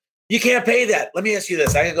goes, you can't pay that. Let me ask you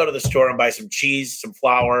this. I could go to the store and buy some cheese, some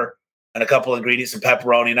flour, and a couple ingredients, some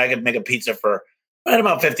pepperoni, and I could make a pizza for right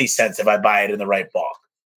about 50 cents if I buy it in the right bulk.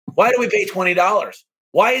 Why do we pay $20?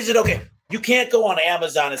 Why is it okay? You can't go on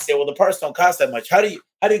Amazon and say, well, the parts don't cost that much. How do you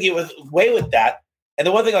get away with that? And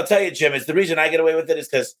the one thing I'll tell you, Jim, is the reason I get away with it is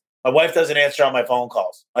because my wife doesn't answer all my phone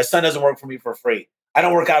calls. My son doesn't work for me for free. I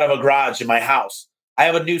don't work out of a garage in my house. I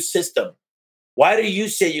have a new system. Why do you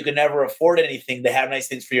say you can never afford anything to have nice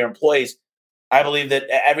things for your employees? I believe that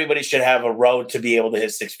everybody should have a road to be able to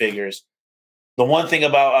hit 6 figures. The one thing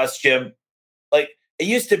about us, Jim, like it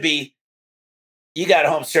used to be, you got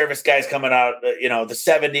home service guys coming out, the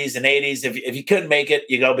 70s and 80s. If you couldn't make it,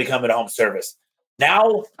 you go become a home service.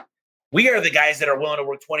 Now, we are the guys that are willing to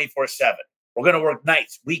work 24/7. We're going to work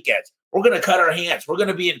nights, weekends. We're going to cut our hands. We're going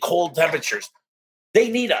to be in cold temperatures. They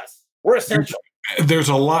need us. We're essential. There's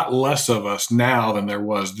a lot less of us now than there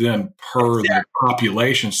was then per the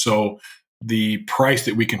population. So the price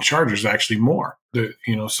that we can charge is actually more,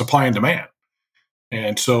 supply and demand.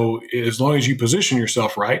 And so as long as you position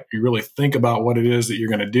yourself right, you really think about what it is that you're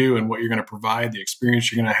going to do and what you're going to provide, the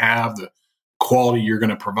experience you're going to have, the quality you're going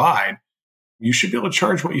to provide, you should be able to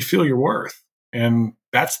charge what you feel you're worth. And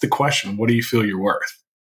that's the question. What do you feel you're worth?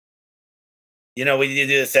 We do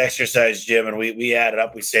this exercise, Jim, and we add it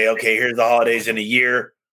up. We say, okay, here's the holidays in a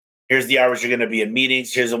year. Here's the hours you're going to be in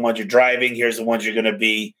meetings. Here's the ones you're driving. Here's the ones you're going to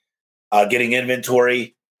be getting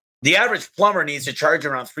inventory. The average plumber needs to charge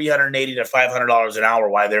around $380 to $500 an hour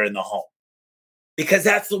while they're in the home, because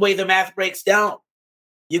that's the way the math breaks down.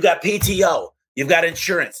 You've got PTO, you've got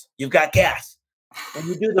insurance, you've got gas. When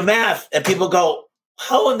you do the math and people go,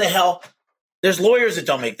 how in the hell? There's lawyers that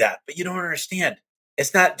don't make that, but you don't understand.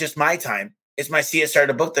 It's not just my time. It's my CSR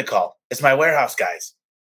to book the call. It's my warehouse guys.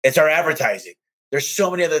 It's our advertising. There's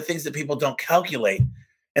so many other things that people don't calculate.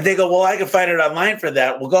 And they go, well, I can find it online for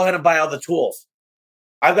that. Well, go ahead and buy all the tools.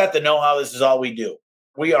 I've got the know-how. This is all we do.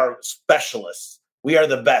 We are specialists. We are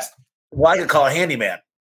the best. Well, I could call a handyman.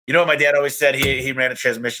 You know what my dad always said? He ran a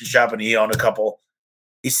transmission shop and he owned a couple.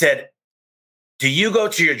 He said, do you go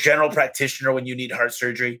to your general practitioner when you need heart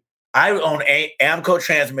surgery? I own Amco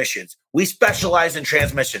transmissions. We specialize in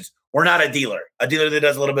transmissions. We're not a dealer that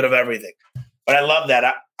does a little bit of everything. But I love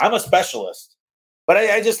that. I'm a specialist. But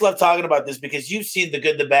I just love talking about this because you've seen the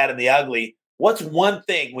good, the bad, and the ugly. What's one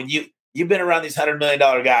thing when you've been around these $100 million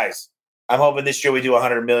guys? I'm hoping this year we do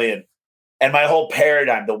 100 million. And my whole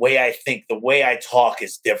paradigm, the way I think, the way I talk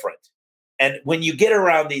is different. And when you get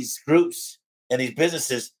around these groups and these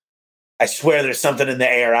businesses, I swear there's something in the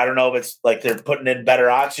air. I don't know if it's like they're putting in better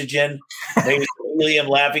oxygen, maybe helium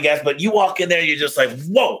laughing gas, but you walk in there, you're just like,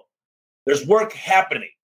 whoa, there's work happening.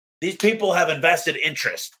 These people have invested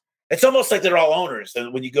interest. It's almost like they're all owners.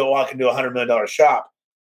 And when you go walk into a $100 million shop,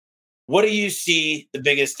 what do you see the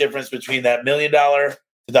biggest difference between that $1 million to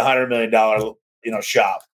the $100 million,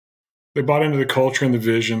 shop? They bought into the culture and the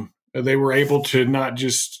vision. They were able to not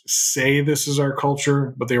just say this is our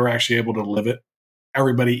culture, but they were actually able to live it.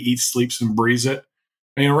 Everybody eats, sleeps, and breathes it.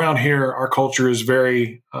 I mean, around here, our culture is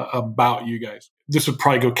very about you guys. This would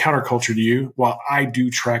probably go counterculture to you. While I do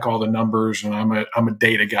track all the numbers and I'm a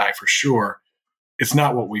data guy for sure, it's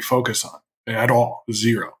not what we focus on at all.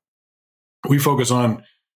 Zero. We focus on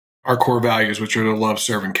our core values, which are to love,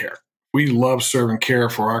 serve, and care. We love, serve, and care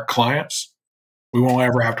for our clients. We won't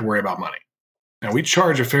ever have to worry about money. Now, we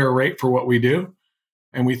charge a fair rate for what we do,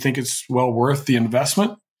 and we think it's well worth the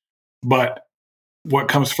investment. But what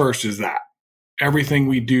comes first is that everything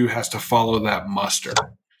we do has to follow that muster.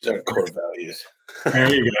 These are core values.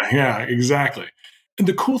 There you go. Yeah, exactly. And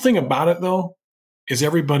the cool thing about it, though, is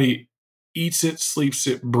everybody eats it, sleeps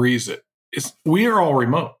it, breathes it. We are all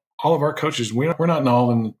remote. All of our coaches, we're not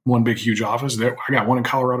all in one big, huge office. I got one in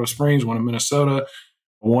Colorado Springs, one in Minnesota,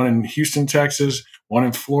 one in Houston, Texas, one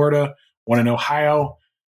in Florida, one in Ohio.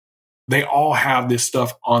 They all have this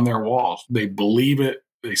stuff on their walls. They believe it.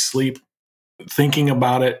 They sleep. Thinking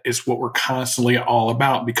about it is what we're constantly all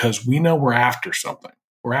about because we know we're after something.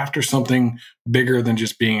 We're after something bigger than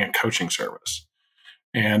just being a coaching service.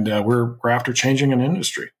 And we're after changing an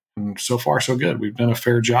industry. And so far, so good. We've done a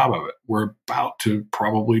fair job of it. We're about to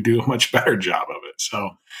probably do a much better job of it.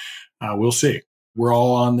 So we'll see. We're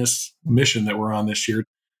all on this mission that we're on this year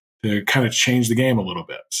to kind of change the game a little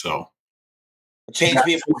bit. So change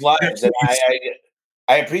people's lives. And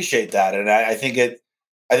I appreciate that. And I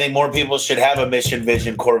think more people should have a mission,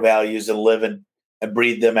 vision, core values and live and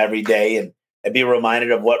breathe them every day and be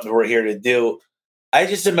reminded of what we're here to do. I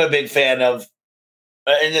just am a big fan of,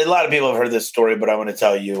 and a lot of people have heard this story, but I want to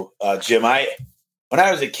tell you, Jim, when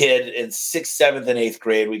I was a kid in 6th, 7th, and 8th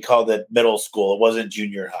grade, we called it middle school. It wasn't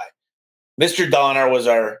junior high. Mr. Donner was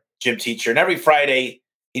our gym teacher. And every Friday,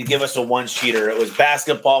 he'd give us a one-sheeter. It was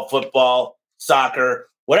basketball, football, soccer,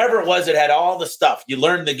 whatever it was. It had all the stuff. You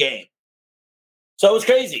learned the game. So it was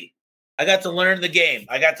crazy. I got to learn the game.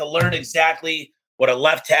 I got to learn exactly what a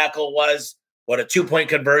left tackle was, what a two-point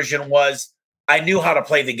conversion was. I knew how to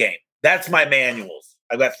play the game. That's my manuals.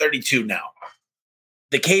 I've got 32 now.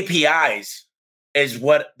 The KPIs is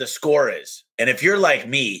what the score is. And if you're like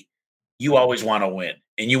me, you always want to win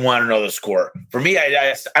and you want to know the score. For me,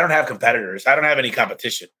 I don't have competitors. I don't have any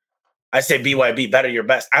competition. I say BYB, better your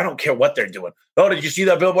best. I don't care what they're doing. Oh, did you see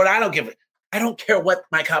that billboard? I don't care what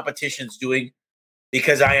my competition's doing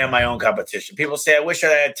because I am my own competition. People say, I wish I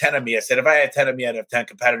had 10 of me. I said, if I had 10 of me, I'd have 10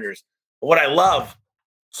 competitors. But what I love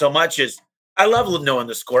so much is I love knowing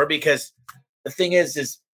the score because the thing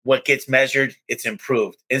is what gets measured, it's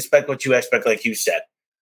improved. Inspect what you expect, like you said.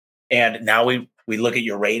 And now we look at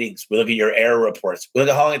your ratings. We look at your error reports. We look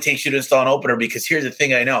at how long it takes you to install an opener because here's the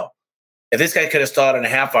thing I know. If this guy could install it in a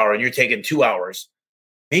half hour and you're taking 2 hours,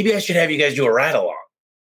 maybe I should have you guys do a ride along.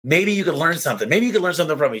 Maybe you could learn something. Maybe you could learn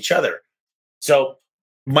something from each other. So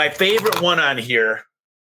my favorite one on here,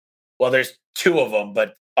 well, there's 2 of them,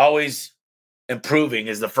 but always improving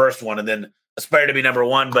is the first one and then aspire to be number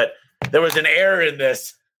 1. But there was an error in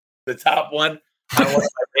this, the top one.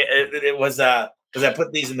 It was because I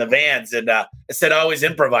put these in the vans and it said always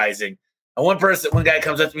improvising. And one guy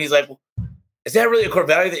comes up to me, he's like, well, is that really a core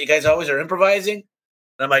value that you guys always are improvising? And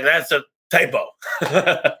I'm like, that's a typo.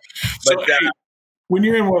 But when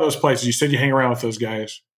you're in one of those places, you said you hang around with those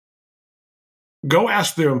guys. Go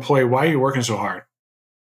ask the employee, why are you working so hard?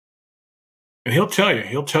 And he'll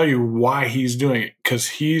tell you why he's doing it because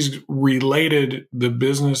he's related the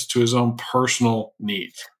business to his own personal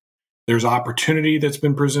needs. There's opportunity that's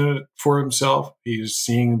been presented for himself. He's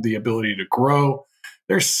seeing the ability to grow.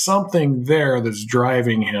 There's something there that's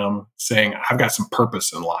driving him saying, I've got some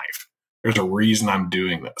purpose in life. There's a reason I'm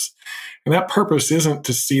doing this. And that purpose isn't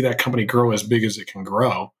to see that company grow as big as it can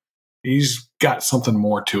grow. He's got something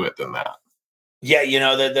more to it than that.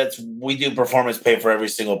 Yeah, that's we do performance pay for every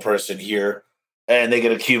single person here. And they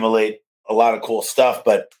can accumulate a lot of cool stuff.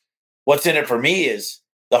 But what's in it for me is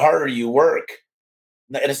the harder you work,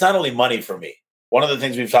 and it's not only money for me. One of the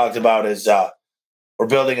things we've talked about is we're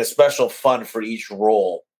building a special fund for each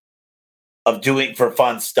role of doing for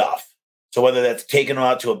fun stuff. So whether that's taking them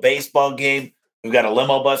out to a baseball game, we've got a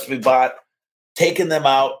limo bus we bought, taking them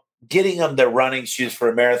out, getting them their running shoes for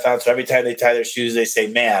a marathon. So every time they tie their shoes, they say,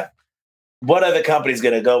 man, what other company's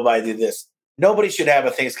going to go by do this? Nobody should have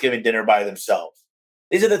a Thanksgiving dinner by themselves.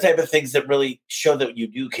 These are the type of things that really show that you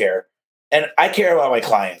do care. And I care about my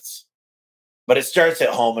clients, but it starts at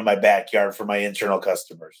home in my backyard for my internal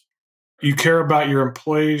customers. You care about your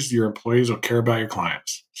employees will care about your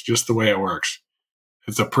clients. It's just the way it works.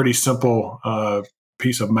 It's a pretty simple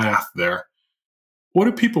piece of math there. What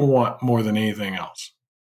do people want more than anything else?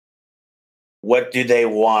 What do they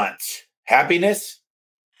want? Happiness?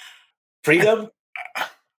 Freedom?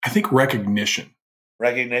 I think recognition.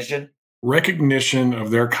 Recognition? Recognition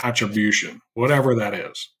of their contribution, whatever that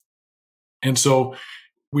is. And so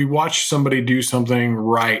we watch somebody do something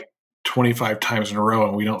right 25 times in a row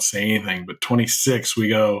and we don't say anything, but 26, we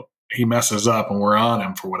go, he messes up and we're on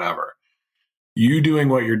him for whatever. You doing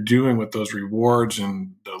what you're doing with those rewards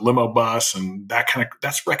and the limo bus and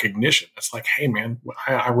that's recognition. That's like, hey man,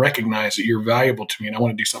 I recognize that you're valuable to me and I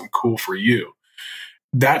want to do something cool for you.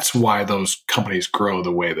 That's why those companies grow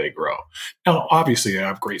the way they grow. Now, obviously, they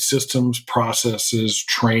have great systems, processes,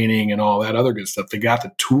 training, and all that other good stuff. They got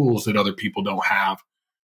the tools that other people don't have.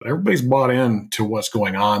 But everybody's bought into what's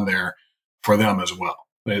going on there for them as well.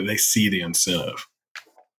 They see the incentive.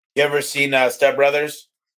 You ever seen Step Brothers?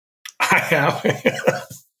 I have.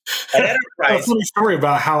 An Enterprise. A funny story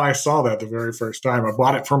about how I saw that the very first time. I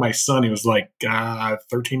bought it for my son. He was like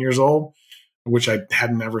 13 years old, which I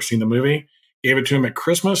hadn't ever seen the movie. Gave it to him at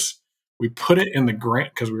Christmas. We put it in the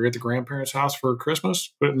because we were at the grandparents' house for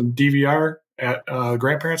Christmas. Put it in the DVR at the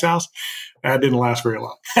grandparents' house. That didn't last very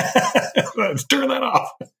long. Let's turn that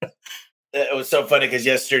off. It was so funny because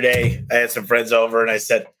yesterday I had some friends over and I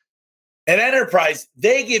said, "At Enterprise,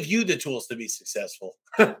 they give you the tools to be successful."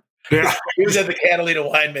 Yeah. He was at the Catalina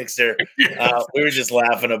wine mixer. We were just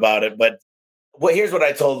laughing about it. But here's what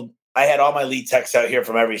I told him. I had all my lead techs out here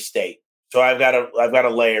from every state. So I've got a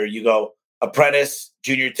layer. You go apprentice,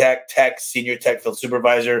 junior tech, senior tech, field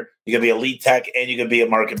supervisor. You can be a lead tech and you can be a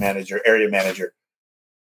market manager, area manager.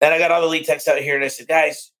 Then I got all the lead techs out here and I said,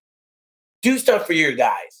 guys, do stuff for your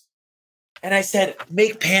guys. And I said,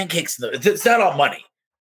 make pancakes. It's not all money.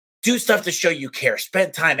 Do stuff to show you care.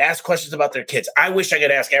 Spend time. Ask questions about their kids. I wish I could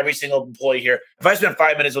ask every single employee here. If I spent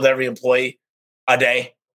 5 minutes with every employee a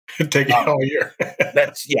day, take it all year.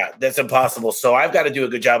 that's impossible. So I've got to do a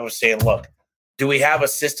good job of saying, look, do we have a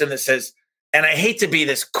system that says, and I hate to be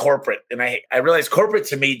this corporate, and I realize corporate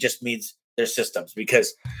to me just means their systems,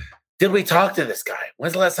 because did we talk to this guy?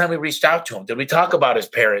 When's the last time we reached out to him? Did we talk about his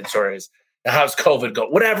parents or how's COVID go?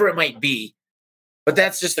 Whatever it might be. But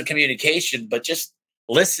that's just the communication, but just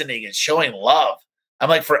listening and showing love. I'm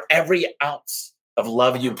like, for every ounce of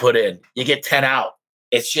love you put in, you get 10 out.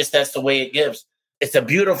 It's just, that's the way it gives. It's a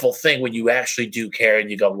beautiful thing when you actually do care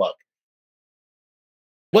and you go, look,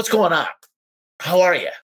 what's going on? How are you?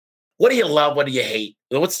 What do you love? What do you hate?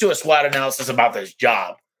 Let's do a SWOT analysis about this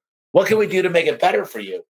job. What can we do to make it better for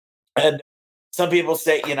you? And some people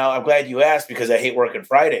say, I'm glad you asked because I hate working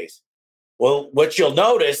Fridays. Well, what you'll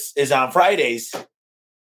notice is on Fridays,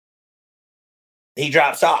 he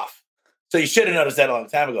drops off. So you should have noticed that a long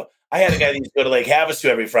time ago. I had a guy that used to go to Lake Havasu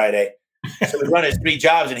every Friday. So he'd run his 3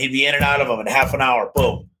 jobs and he'd be in and out of them in half an hour.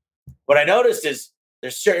 Boom. What I noticed is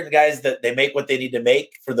there's certain guys that they make what they need to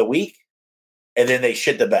make for the week and then they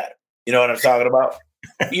shit the bed. You know what I'm talking about?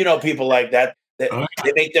 People like that. They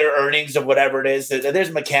make their earnings of whatever it is.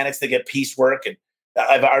 There's mechanics that get piecework and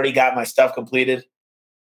I've already got my stuff completed.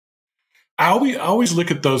 I always look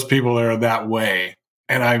at those people that are that way.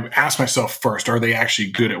 And I ask myself first, are they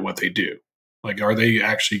actually good at what they do? Like, are they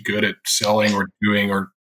actually good at selling or doing or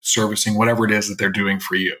servicing whatever it is that they're doing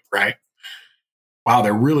for you, right? Wow,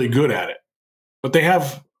 they're really good at it. But they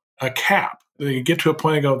have a cap. They get to a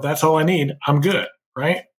point and go, that's all I need. I'm good,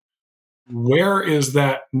 right? Where is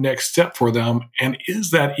that next step for them? And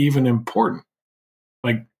is that even important?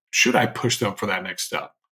 Like, should I push them for that next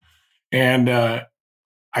step? And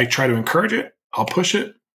I try to encourage it. I'll push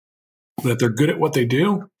it. That they're good at what they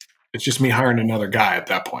do. It's just me hiring another guy at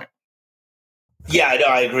that point. Yeah, I know.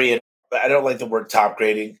 I agree. I don't like the word top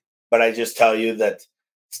grading, but I just tell you that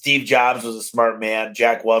Steve Jobs was a smart man.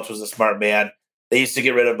 Jack Welch was a smart man. They used to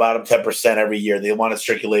get rid of bottom 10% every year. They wanted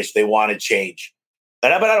circulation. They wanted change.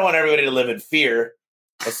 But I don't want everybody to live in fear.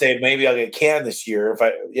 I say maybe I'll get canned this year. If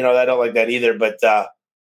I don't like that either. But I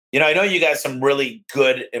know you got some really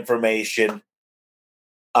good information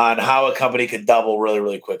on how a company could double really,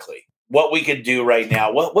 really quickly. What we could do right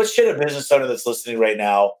now. What should a business owner that's listening right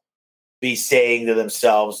now be saying to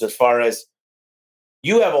themselves as far as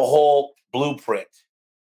you have a whole blueprint?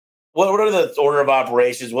 What are the order of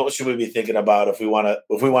operations? What should we be thinking about if we want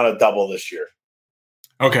to double this year?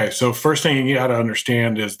 Okay, so first thing you got to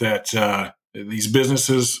understand is that these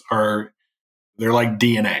businesses are They're like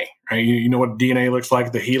DNA, right? You know what DNA looks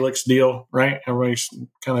like, the helix deal, right? Everybody's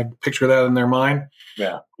kind of picture that in their mind.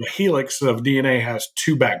 Yeah. The helix of DNA has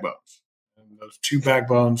two backbones. And those two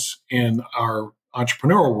backbones in our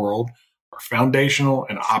entrepreneurial world are foundational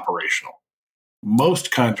and operational. Most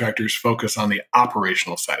contractors focus on the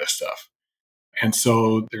operational side of stuff. And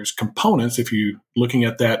so there's components, if you're looking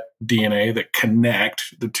at that DNA, that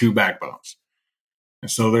connect the two backbones. And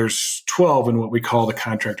so there's 12 in what we call the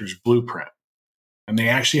contractor's blueprint. And they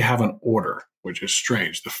actually have an order, which is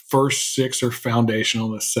strange. The first 6 are foundational,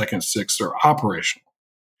 the second 6 are operational.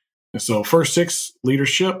 And so first 6,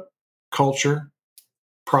 leadership, culture,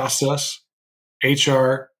 process,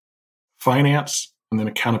 HR, finance, and then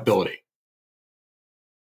accountability.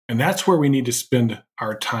 And that's where we need to spend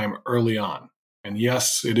our time early on. And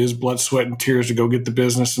yes, it is blood, sweat, and tears to go get the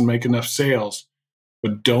business and make enough sales,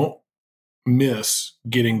 but don't miss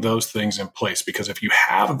getting those things in place, because if you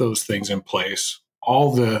have those things in place,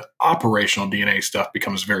 all the operational DNA stuff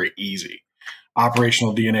becomes very easy.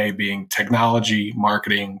 Operational DNA being technology,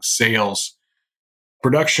 marketing, sales,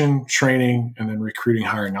 production, training, and then recruiting,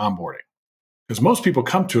 hiring, onboarding. Because most people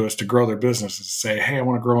come to us to grow their business and say, hey, I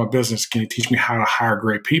want to grow my business. Can you teach me how to hire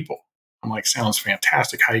great people? I'm like, sounds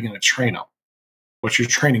fantastic. How are you going to train them? What's your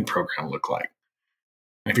training program look like?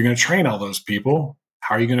 And if you're going to train all those people,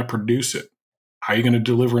 how are you going to produce it? How are you going to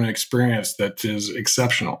deliver an experience that is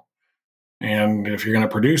exceptional? And if you're going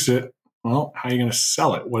to produce it, well, how are you going to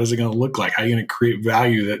sell it? What is it going to look like? How are you going to create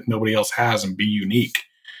value that nobody else has and be unique?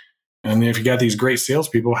 And then if you got these great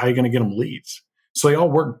salespeople, how are you going to get them leads? So they all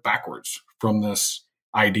work backwards from this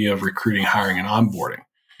idea of recruiting, hiring, and onboarding.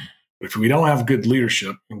 But if we don't have good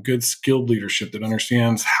leadership and good skilled leadership that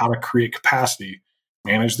understands how to create capacity,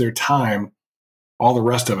 manage their time, all the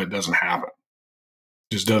rest of it doesn't happen.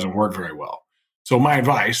 It just doesn't work very well. So my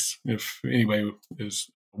advice, if anybody is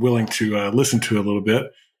willing to listen to a little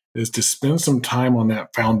bit, is to spend some time on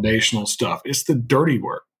that foundational stuff. It's the dirty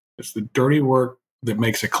work. It's the dirty work that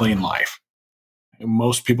makes a clean life. And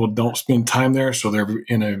most people don't spend time there, so they're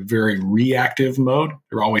in a very reactive mode.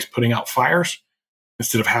 They're always putting out fires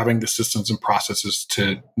instead of having the systems and processes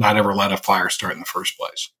to not ever let a fire start in the first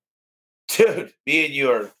place. Dude, me and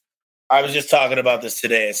you I was just talking about this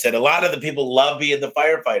today. I said a lot of the people love being the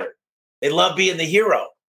firefighter. They love being the hero.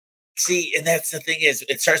 See, and that's the thing is,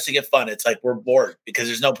 it starts to get fun. It's like we're bored because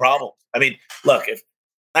there's no problem. I mean, look, if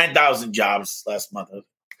 9,000 jobs last month. But,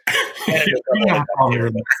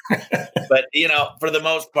 for the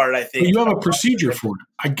most part, I think you have a procedure for it.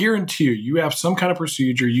 I guarantee you have some kind of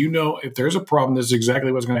procedure. You know, if there's a problem, this is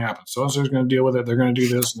exactly what's going to happen. So-and-so's going to deal with it. They're going to do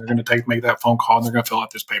this, and they're going to make that phone call, and they're going to fill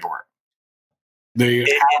out this paperwork. The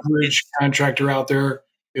average contractor out there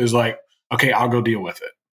is like, okay, I'll go deal with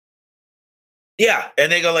it. Yeah,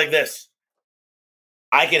 and they go like this.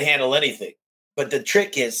 I can handle anything. But the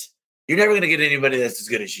trick is, you're never going to get anybody that's as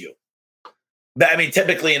good as you. But, I mean,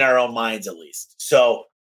 typically in our own minds, at least. So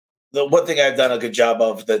the one thing I've done a good job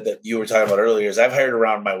of that you were talking about earlier is I've hired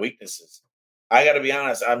around my weaknesses. I got to be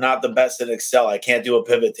honest. I'm not the best at Excel. I can't do a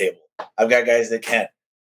pivot table. I've got guys that can.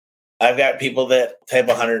 I've got people that type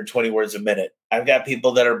 120 words a minute. I've got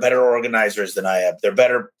people that are better organizers than I am. They're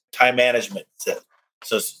better time management.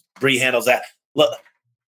 So Bree handles that. Look,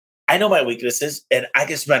 I know my weaknesses, and I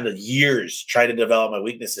can spend years trying to develop my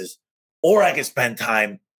weaknesses, or I can spend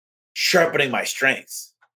time sharpening my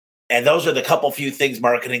strengths. And those are the few things,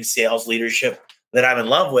 marketing, sales, leadership, that I'm in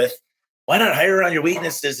love with. Why not hire around your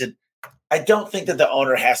weaknesses? And I don't think that the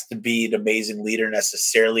owner has to be an amazing leader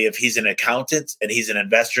necessarily. If he's an accountant and he's an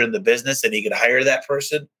investor in the business and he could hire that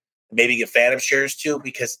person, maybe get phantom shares too,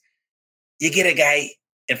 because you get a guy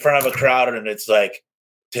in front of a crowd and it's like,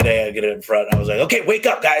 today I get it in front. And I was like, okay, wake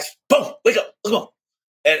up, guys. Boom, wake up. Let's go.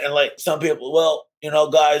 And like some people, well,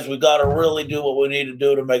 guys, we got to really do what we need to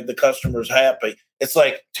do to make the customers happy. It's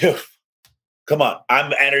like, dude, come on.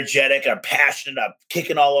 I'm energetic. I'm passionate. I'm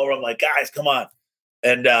kicking all over. I'm like, guys, come on.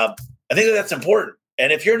 And I think that's important.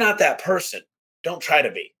 And if you're not that person, don't try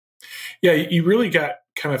to be. Yeah, you really got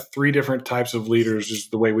kind of 3 different types of leaders is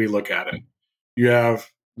the way we look at it. You have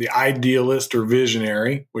the idealist or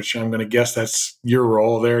visionary, which I'm going to guess that's your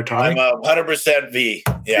role there, Tommy. I'm 100% V.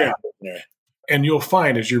 Yeah. And you'll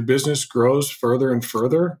find as your business grows further and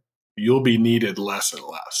further, you'll be needed less and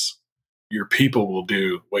less. Your people will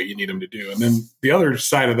do what you need them to do. And then the other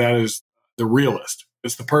side of that is the realist.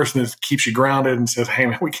 It's the person that keeps you grounded and says, hey,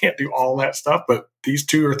 man, we can't do all that stuff, but these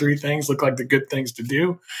 2 or 3 things look like the good things to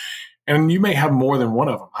do. And you may have more than one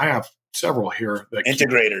of them. I have several here. That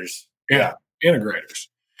integrators. Integrators.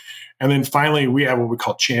 And then finally, we have what we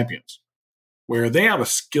call champions, where they have a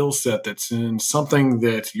skill set that's in something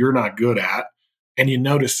that you're not good at, and you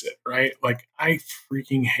notice it, right? Like, I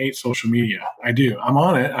freaking hate social media. I do. I'm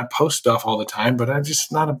on it. I post stuff all the time, but I'm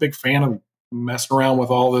just not a big fan of messing around with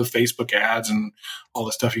all the Facebook ads and all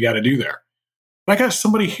the stuff you got to do there. But I got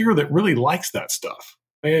somebody here that really likes that stuff.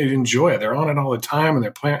 They enjoy it. They're on it all the time, and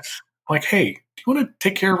they're playing. I'm like, hey, do you want to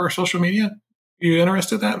take care of our social media? You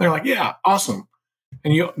interested in that? And they're like, yeah, awesome.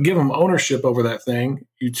 And you give them ownership over that thing.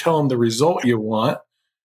 You tell them the result you want,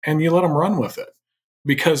 and you let them run with it,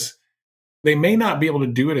 because they may not be able to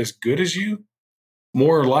do it as good as you.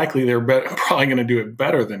 More likely, they're probably going to do it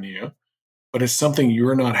better than you, but it's something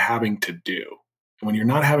you're not having to do. And when you're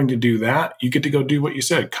not having to do that, you get to go do what you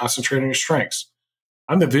said, concentrate on your strengths.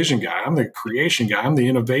 I'm the vision guy. I'm the creation guy. I'm the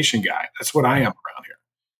innovation guy. That's what I am around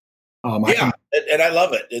here. And I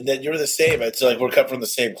love it. And then you're the same. It's like we're cut from the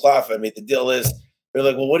same cloth. I mean, the deal is, they're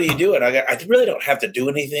like, well, what are you doing? I really don't have to do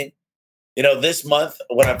anything. This month,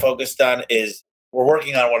 what I'm focused on is we're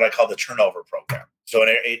working on what I call the turnover program. So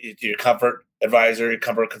your comfort advisor, your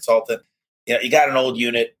comfort consultant, you got an old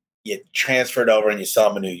unit, you transfer it over and you sell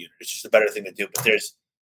them a new unit. It's just a better thing to do. But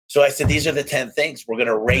so I said, these are the 10 things. We're going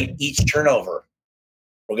to rate each turnover.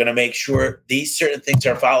 We're going to make sure these certain things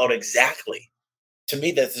are followed exactly. To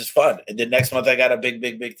me, this is fun. And then next month, I got a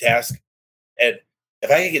big task. And if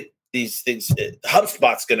I can get these things,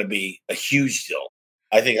 HubSpot's going to be a huge deal.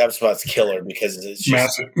 I think HubSpot's killer because it's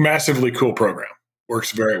just massively cool program.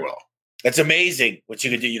 Works very well. It's amazing what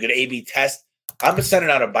you can do. You can A/B test. I'm sending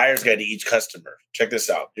out a buyer's guide to each customer. Check this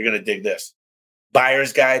out. You're going to dig this.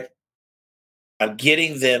 Buyer's guide. I'm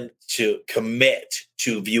getting them to commit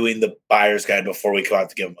to viewing the buyer's guide before we go out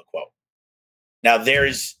to give them a quote. Now,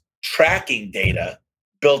 there's tracking data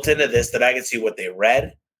built into this that I can see what they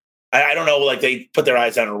read. I don't know, like they put their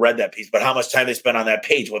eyes on and read that piece, but how much time they spent on that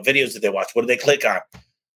page, what videos did they watch, what did they click on?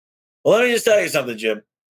 Well, let me just tell you something, Jim.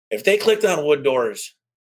 If they clicked on wood doors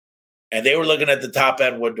and they were looking at the top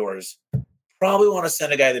end wood doors, probably want to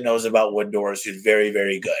send a guy that knows about wood doors who's very,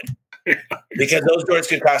 very good. Because those doors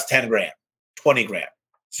could cost 10 grand, 20 grand.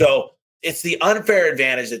 So it's the unfair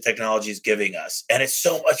advantage that technology is giving us. And it's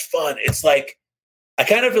so much fun. It's like, I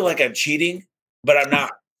kind of feel like I'm cheating, but I'm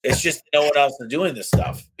not. It's just no one else is doing this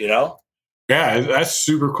stuff, Yeah, that's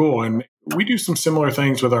super cool. And we do some similar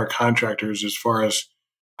things with our contractors as far as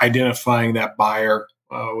identifying that buyer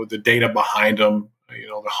with the data behind them,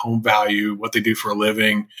 the home value, what they do for a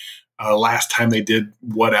living, last time they did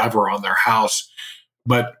whatever on their house.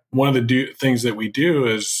 But one of the things that we do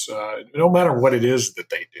is no matter what it is that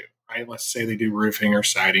they do, right? Let's say they do roofing or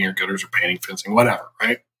siding or gutters or painting, fencing, whatever,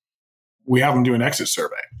 right? We have them do an exit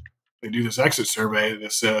survey. They do this exit survey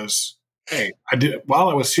that says, hey, while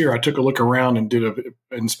I was here, I took a look around and did an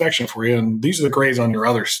inspection for you. And these are the grades on your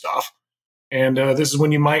other stuff. And this is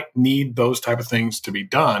when you might need those type of things to be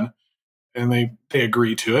done. And they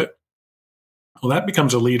agree to it. Well, that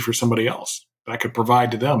becomes a lead for somebody else that I could provide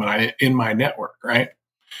to them in my network, right?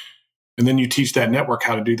 And then you teach that network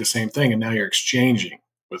how to do the same thing. And now you're exchanging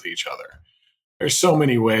with each other. There's so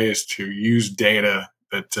many ways to use data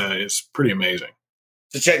that is pretty amazing.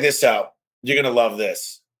 So check this out. You're going to love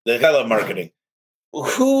this. I love marketing.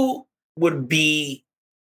 Who would be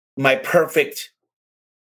my perfect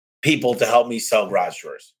people to help me sell garage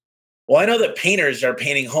doors? Well, I know that painters are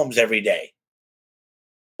painting homes every day.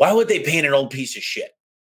 Why would they paint an old piece of shit?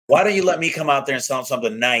 Why don't you let me come out there and sell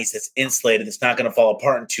something nice that's insulated, that's not going to fall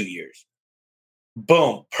apart in 2 years?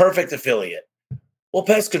 Boom. Perfect affiliate. Well,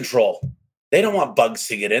 pest control. They don't want bugs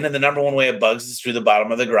to get in. And the number one way of bugs is through the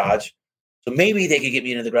bottom of the garage. So maybe they could get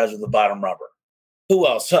me into the garage with the bottom rubber. Who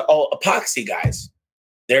else? Epoxy guys.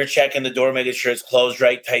 They're checking the door, making sure it's closed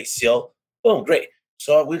right, tight seal. Boom, great.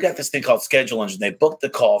 So we've got this thing called Schedule Engine. They book the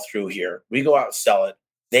call through here. We go out and sell it.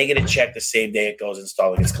 They get a check the same day it goes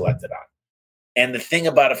installed and gets collected on. And the thing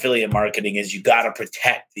about affiliate marketing is you got to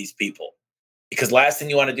protect these people. Because last thing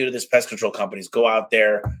you want to do to this pest control company is go out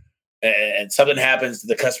there and something happens,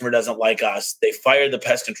 the customer doesn't like us. They fire the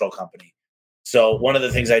pest control company. So one of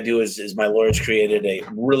the things I do is my lawyers created a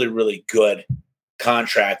really, really good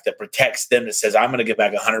contract that protects them, that says, I'm going to give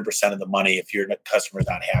back 100% of the money if your customer's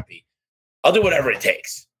not happy. I'll do whatever it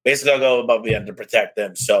takes. Basically, I'll go above and beyond to protect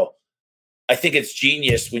them. So I think it's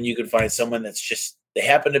genius when you can find someone that's just, they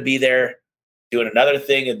happen to be there doing another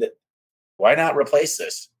thing. And why not replace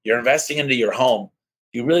this? You're investing into your home.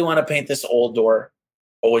 Do you really want to paint this old door?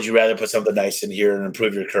 Or would you rather put something nice in here and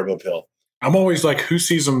improve your curb appeal? I'm always like, who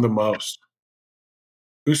sees them the most?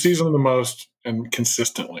 Who sees them the most and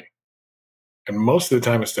consistently? And most of the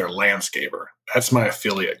time, it's their landscaper. That's my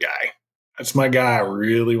affiliate guy. That's my guy I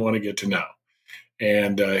really want to get to know.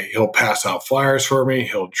 And he'll pass out flyers for me.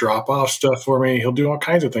 He'll drop off stuff for me. He'll do all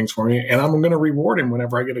kinds of things for me. And I'm going to reward him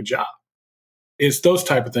whenever I get a job. it's those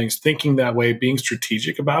type of things, thinking that way, being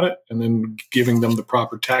strategic about it, and then giving them the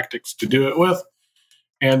proper tactics to do it with,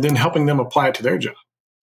 and then helping them apply it to their job.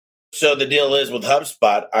 So the deal is with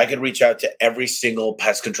HubSpot, I could reach out to every single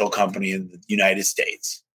pest control company in the United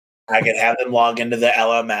States. I could have them log into the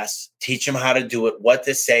LMS, teach them how to do it, what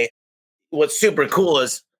to say. What's super cool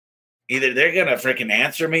is either they're going to freaking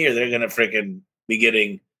answer me or they're going to freaking be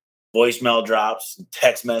getting voicemail drops, and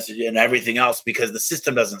text message, and everything else because the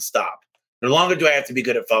system doesn't stop. No longer do I have to be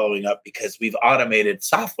good at following up because we've automated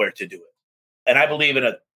software to do it. And I believe in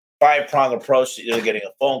a 5-prong approach. They're getting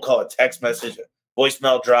a phone call, a text message, a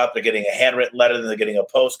voicemail drop. They're getting a handwritten letter. Then they're getting a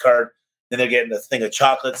postcard. Then they're getting a thing of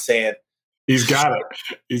chocolate saying, he's got it.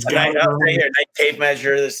 He's got it. Right here, a nice tape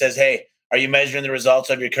measure that says, hey, are you measuring the results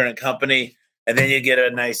of your current company? And then you get a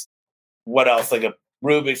nice, what else? Like a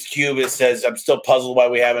Rubik's Cube. It says, I'm still puzzled why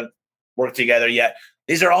we haven't worked together yet.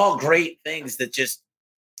 These are all great things that just,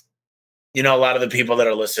 a lot of the people that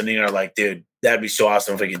are listening are like, dude, that'd be so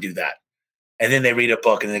awesome if I could do that. And then they read a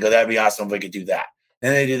book and they go, that'd be awesome if I could do that.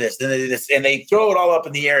 Then they do this, then they do this, and they throw it all up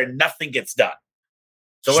in the air and nothing gets done.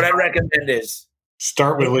 So what I recommend is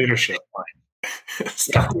start with leadership.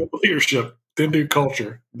 Start with leadership, then do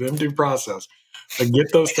culture, then do process. And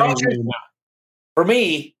get those things in. For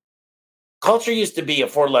me, culture used to be a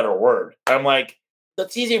 4-letter word. I'm like,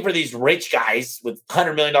 that's easy for these rich guys with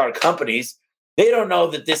 $100 million companies. They don't know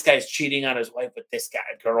that this guy's cheating on his wife with this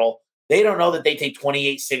girl. They don't know that they take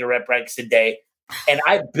 28 cigarette breaks a day. And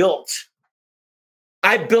I built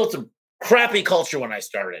a crappy culture when I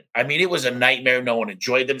started. I mean, it was a nightmare. No one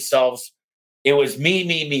enjoyed themselves. It was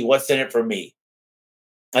me. What's in it for me?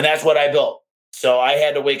 And that's what I built. So I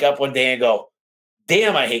had to wake up one day and go,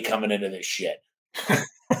 damn, I hate coming into this shit.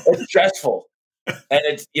 It's stressful. And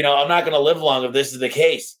it's, I'm not going to live long if this is the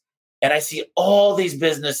case. And I see all these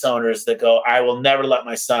business owners that go, I will never let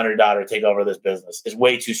my son or daughter take over this business. It's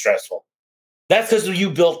way too stressful. That's because you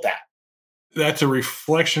built that. That's a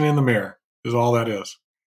reflection in the mirror is all that is.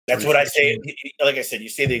 That's what I say. Like I said, you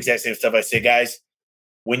say the exact same stuff. I say, guys,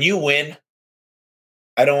 when you win,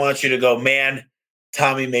 I don't want you to go, man,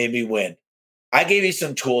 Tommy made me win. I gave you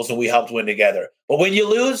some tools and we helped win together. But when you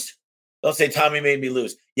lose, don't say Tommy made me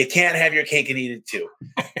lose. You can't have your cake and eat it too.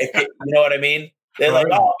 You know what I mean? They're like,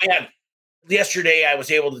 oh man, yesterday I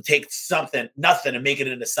was able to take nothing and make it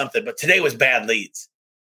into something, but today was bad leads.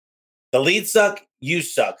 The leads suck, you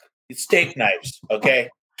suck. It's steak knives, okay?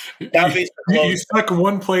 You suck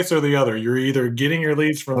one place or the other. You're either getting your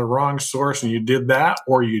leads from the wrong source and you did that,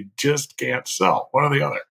 or you just can't sell. One or the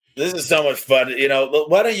other. This is so much fun.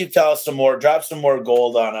 Why don't you tell us drop some more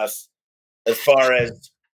gold on us as far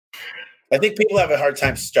as, I think people have a hard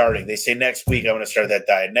time starting. They say, next week I'm going to start that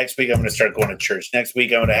diet. Next week I'm going to start going to church. Next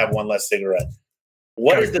week I'm going to have one less cigarette.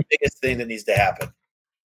 What is the biggest thing that needs to happen?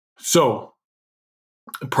 So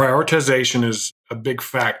prioritization is a big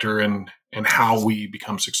factor in how we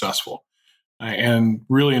become successful. And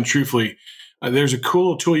really and truthfully, there's a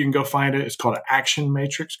cool tool. You can go find it. It's called an action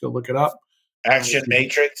matrix. Go look it up. Action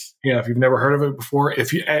matrix? Yeah, if you've never heard of it before.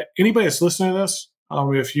 If you anybody that's listening to this,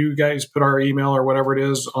 if you guys put our email or whatever it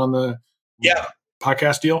is on the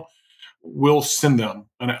podcast deal, we'll send them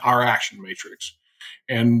our action matrix.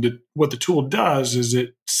 And what the tool does is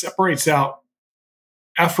it separates out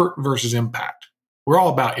effort versus impact. We're all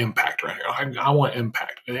about impact right here. I want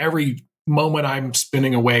impact. And every moment I'm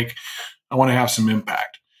spending awake, I want to have some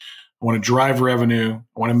impact. I want to drive revenue.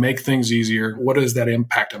 I want to make things easier. What is that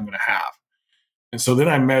impact I'm going to have? And so then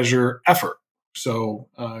I measure effort. So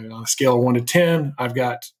on a scale of 1 to 10, I've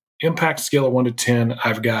got impact. Scale of 1 to 10,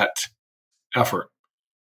 I've got effort.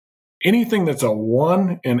 Anything that's a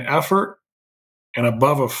 1 in effort and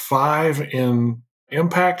above a 5 in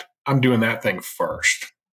impact, I'm doing that thing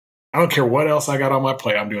first. I don't care what else I got on my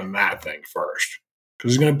plate. I'm doing that thing first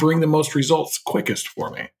because it's going to bring the most results quickest for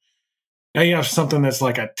me. Now you have something that's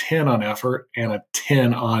like a 10 on effort and a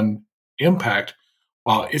 10 on impact.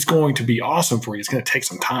 While it's going to be awesome for you, it's going to take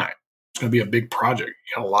some time. It's going to be a big project.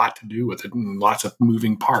 You got a lot to do with it and lots of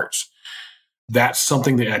moving parts. That's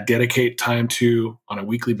something that I dedicate time to on a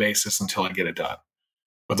weekly basis until I get it done.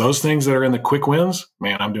 But those things that are in the quick wins,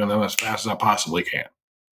 man, I'm doing them as fast as I possibly can.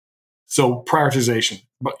 So prioritization,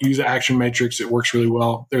 but use the action matrix. It works really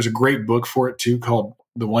well. There's a great book for it too called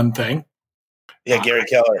The One Thing. Yeah, Gary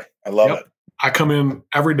Keller. I love it. I come in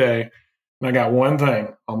every day and I got one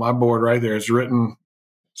thing on my board right there. It's written,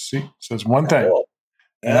 see, it says one thing. Cool.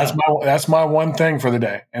 Yeah. And that's my one thing for the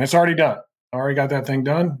day. And it's already done. I already got that thing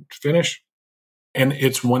done, finished. And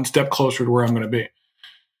it's one step closer to where I'm going to be.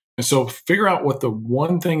 And so figure out what the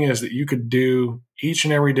one thing is that you could do each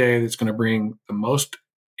and every day that's going to bring the most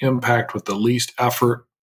impact with the least effort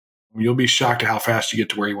You'll be shocked at how fast you get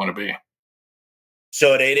to where you want to be.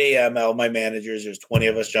 So at 8 a.m., all my managers, there's 20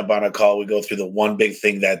 of us jump on a call. We go through the one big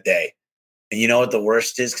thing that day. And you know what the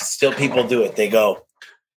worst is? 'Cause still people do it. They go,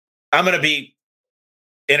 I'm going to be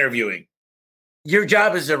interviewing. Your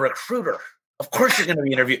job is a recruiter. Of course you're going to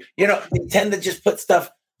be interviewing. They tend to just put stuff.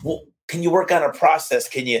 Well, can you work on a process?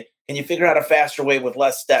 Can you figure out a faster way with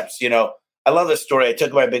less steps? I love this story. I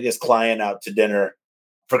took my biggest client out to dinner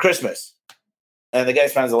for Christmas. And the guy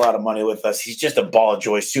spends a lot of money with us. He's just a ball of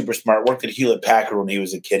joy, super smart. Worked at Hewlett Packard when he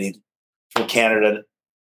was a kid. He's from Canada,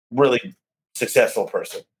 really successful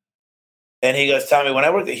person. And he goes, Tommy, when I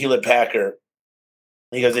worked at Hewlett Packard,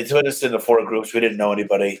 he goes, they put us into 4 groups. We didn't know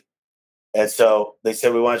anybody. And so they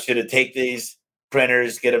said, we want you to take these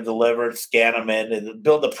printers, get them delivered, scan them in, and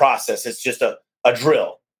build the process. It's just a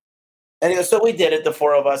drill. And he goes, so we did it, the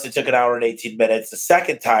 4 of us. It took an hour and 18 minutes. The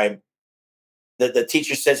second time, the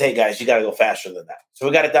teacher says, hey, guys, you got to go faster than that. So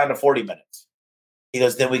we got it down to 40 minutes. He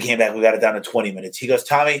goes, then we came back. We got it down to 20 minutes. He goes,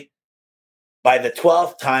 Tommy, by the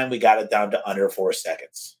 12th time, we got it down to under 4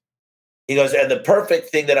 seconds. He goes, and the perfect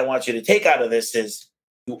thing that I want you to take out of this is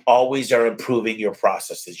you always are improving your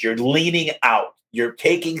processes. You're leaning out. You're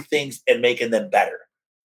taking things and making them better.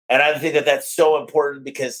 And I think that that's so important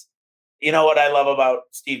because you know what I love about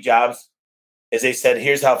Steve Jobs is they said,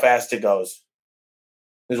 here's how fast it goes.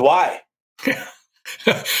 Is why?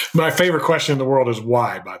 My favorite question in the world is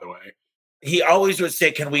why, by the way. He always would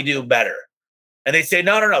say, can we do better? And they say,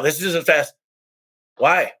 no, this isn't fast.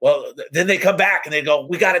 Why? Well, then they come back and they go,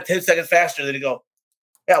 we got it 10 seconds faster. Then they go,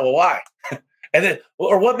 yeah, well, why? And then,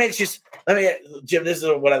 or what makes you, Jim, this is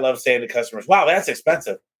what I love saying to customers. Wow, that's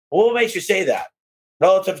expensive. Well, what makes you say that?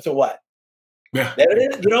 Relative to what? Yeah.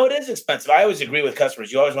 It is expensive. I always agree with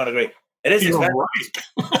customers. You always want to agree. It is expensive.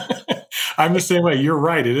 Right. I'm the same way. You're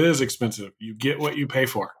right. It is expensive. You get what you pay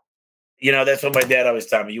for. That's what my dad always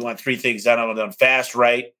told me. You want 3 things done. I want done fast,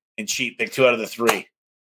 right, and cheap. Pick 2 out of the 3.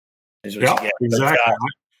 Yeah, exactly.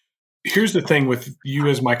 Here's the thing with you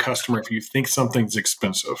as my customer. If you think something's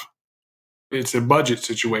expensive, it's a budget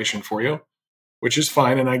situation for you, which is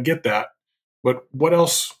fine. And I get that. But what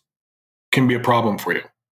else can be a problem for you?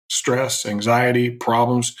 Stress, anxiety,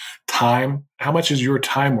 problems, time. How much is your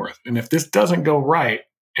time worth? And if this doesn't go right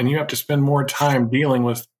and you have to spend more time dealing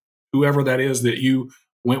with whoever that is that you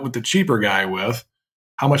went with the cheaper guy with,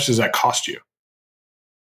 how much does that cost you?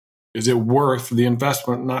 Is it worth the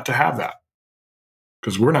investment not to have that?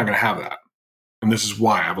 Because we're not going to have that. And this is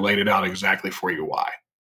why I've laid it out exactly for you why.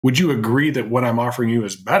 Would you agree that what I'm offering you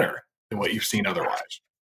is better than what you've seen otherwise?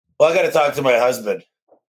 Well, I got to talk to my husband.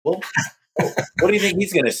 Well, what do you think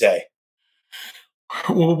he's going to say?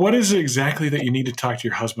 Well, what is it exactly that you need to talk to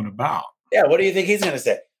your husband about? Yeah, what do you think he's going to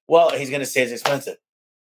say? Well, he's going to say it's expensive.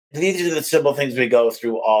 These are the simple things we go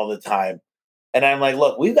through all the time. And I'm like,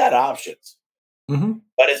 look, we've got options. Mm-hmm.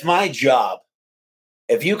 But it's my job.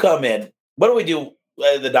 If you come in, what do we do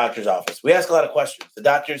at the doctor's office? We ask a lot of questions. The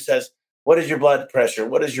doctor says, what is your blood pressure?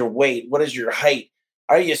 What is your weight? What is your height?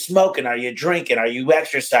 Are you smoking? Are you drinking? Are you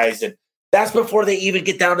exercising? That's before they even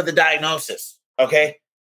get down to the diagnosis, okay?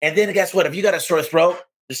 And then guess what? If you got a sore throat,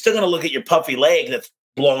 they're still going to look at your puffy leg that's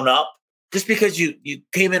blown up. Just because you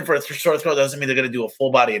came in for a sore throat doesn't mean they're going to do a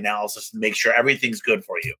full body analysis and make sure everything's good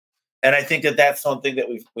for you. And I think that that's something that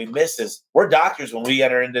we miss is we're doctors when we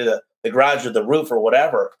enter into the garage or the roof or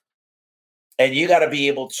whatever. And you got to be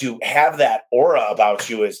able to have that aura about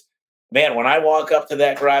you is, man, when I walk up to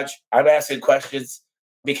that garage, I'm asking questions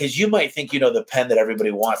because you might think you know the pen that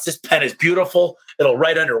everybody wants. This pen is beautiful. It'll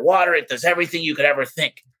write underwater. It does everything you could ever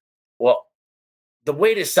think. Well, the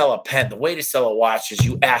way to sell a pen, the way to sell a watch is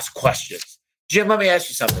you ask questions. Jim, let me ask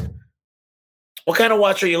you something. What kind of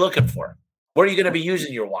watch are you looking for? Where are you going to be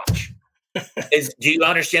using your watch? Do you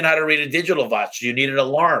understand how to read a digital watch? Do you need an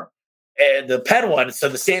alarm? And the pen one, so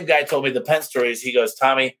the same guy told me the pen stories. He goes,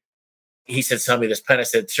 Tommy, he said, sell me this pen. I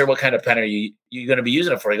said, sir, what kind of pen are you going to be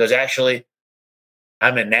using it for? He goes, actually,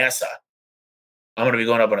 I'm in NASA. I'm going to be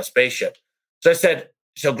going up on a spaceship. So I said,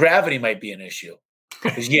 so gravity might be an issue.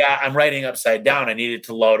 Because, yeah, I'm writing upside down. I needed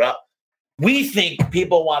to load up. We think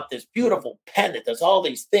people want this beautiful pen that does all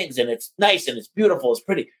these things, and it's nice, and it's beautiful, it's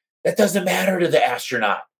pretty. That doesn't matter to the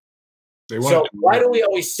astronaut. So why do we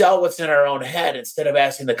always sell what's in our own head instead of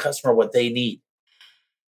asking the customer what they need?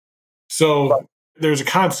 So there's a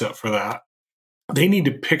concept for that. They need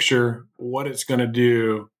to picture what it's going to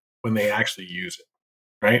do when they actually use it,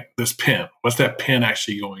 right? This pen, what's that pen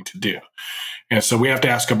actually going to do? And so we have to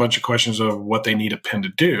ask a bunch of questions of what they need a pen to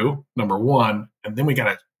do, number one, and then we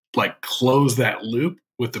got to close that loop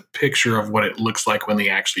with the picture of what it looks like when they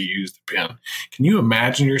actually use the pen. Can you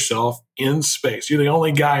imagine yourself in space? You're the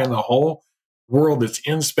only guy in the whole world that's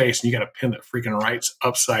in space and you got a pen that freaking writes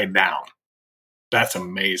upside down. That's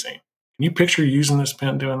amazing. Can you picture using this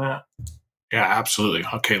pen doing that? Yeah, absolutely.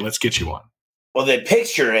 Okay, let's get you one. Well, they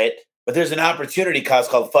picture it, but there's an opportunity cost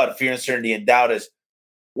called FUD, fear, uncertainty, and doubt is,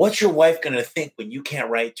 what's your wife going to think when you can't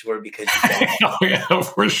write to her because you don't know? Oh, yeah,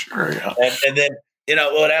 for sure. Yeah. And then,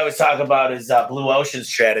 what I always talk about is blue ocean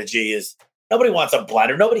strategy is nobody wants a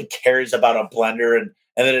blender. Nobody cares about a blender and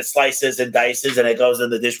then it slices and dices and it goes in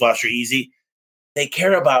the dishwasher easy. They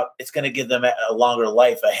care about it's going to give them a longer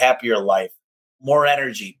life, a happier life, more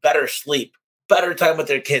energy, better sleep, better time with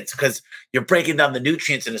their kids because you're breaking down the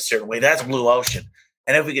nutrients in a certain way. That's blue ocean.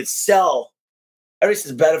 And if we could sell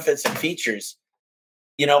everything's benefits and features,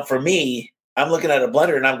 for me, I'm looking at a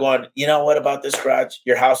blender and I'm going, what about this garage?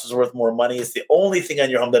 Your house is worth more money. It's the only thing on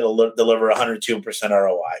your home that'll deliver 102%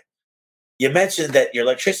 ROI. You mentioned that your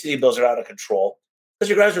electricity bills are out of control because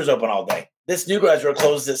your garage door is open all day. This new garage door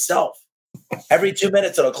closes itself. Every 2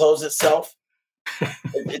 minutes, it'll close itself.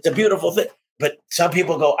 It's a beautiful thing. But some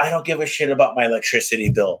people go, I don't give a shit about my electricity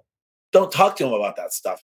bill. Don't talk to them about that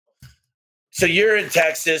stuff. So you're in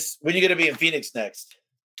Texas. When are you going to be in Phoenix next?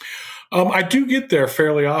 I do get there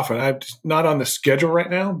fairly often. I'm not on the schedule right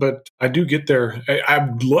now, but I do get there.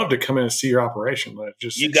 I'd love to come in and see your operation. But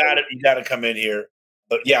you got to come in here.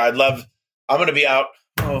 But yeah, I'm going to be out.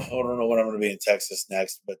 I don't know when I'm going to be in Texas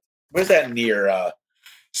next, but where's that near?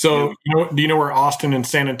 So do you know where Austin and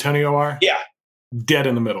San Antonio are? Yeah. Dead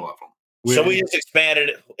in the middle of them. So we just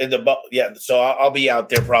expanded so I'll be out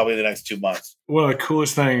there probably the next 2 months. One of the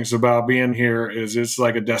coolest things about being here is it's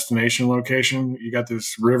like a destination location. You got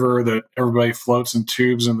this river that everybody floats in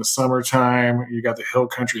tubes in the summertime. You got the hill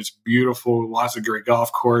country. It's beautiful. Lots of great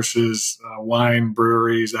golf courses, wine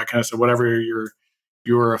breweries, that kind of stuff. Whatever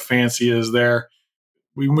your fancy is there.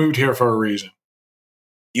 We moved here for a reason.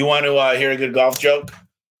 You want to hear a good golf joke?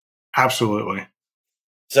 Absolutely.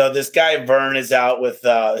 So this guy, Vern, is out with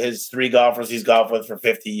his 3 golfers he's golfed with for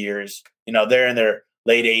 50 years. They're in their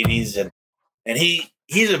late 80s, and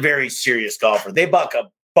he's a very serious golfer. They buck a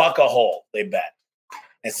hole, they bet.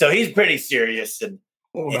 And so he's pretty serious, and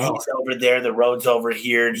he's over there, the road's over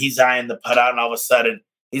here, and he's eyeing the putt out, and all of a sudden,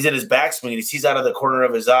 he's in his backswing, and he sees out of the corner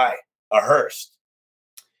of his eye a hearse.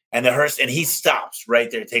 And he stops right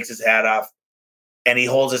there, takes his hat off, and he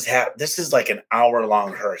holds his hat. This is like an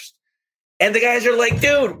hour-long hearse. And the guys are like,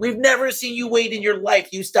 dude, we've never seen you wait in your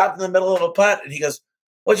life. You stopped in the middle of a putt. And he goes,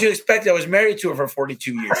 what'd you expect? I was married to her for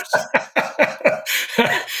 42 years.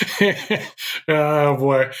 Oh,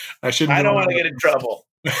 boy. I don't want to get in trouble.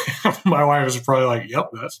 My wife is probably like, yep,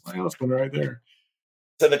 that's my husband right there.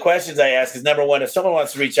 So the questions I ask is, number one, if someone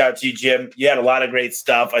wants to reach out to you, Jim, you had a lot of great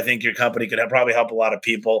stuff. I think your company could probably help a lot of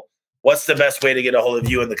people. What's the best way to get a hold of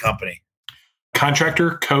you and the company?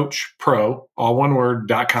 ContractorCoachPRO, all one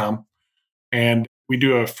word, .com. And we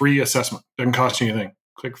do a free assessment. Doesn't cost you anything.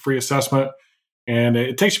 Click free assessment. And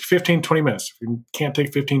it takes you 15, 20 minutes. If you can't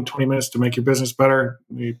take 15, 20 minutes to make your business better,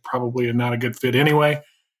 you probably are not a good fit anyway.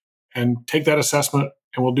 And take that assessment,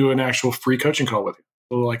 and we'll do an actual free coaching call with you.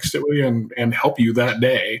 We'll sit with you and help you that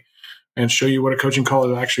day and show you what a coaching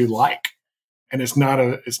call is actually like. And it's not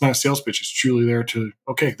a sales pitch. It's truly there to,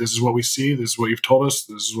 okay, this is what we see. This is what you've told us.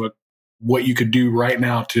 This is what you could do right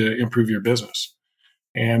now to improve your business.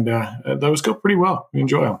 And those go pretty well. We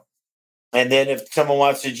enjoy them. And then if someone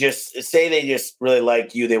wants to just say they just really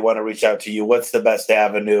like you, they want to reach out to you, what's the best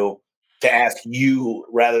avenue to ask you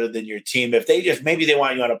rather than your team? If maybe they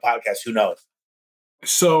want you on a podcast, who knows?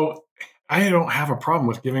 So I don't have a problem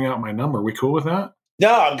with giving out my number. We cool with that?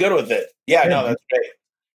 No, I'm good with it. Yeah, no, that's great.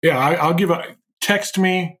 Yeah, I'll text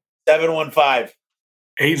me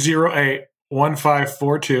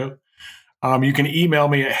 715-808-1542. You can email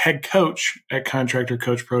me at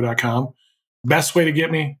headcoach@contractorcoachpro.com. Best way to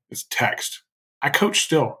get me is text. I coach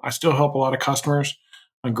still. I still help a lot of customers.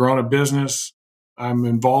 I'm growing a business. I'm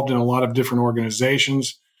involved in a lot of different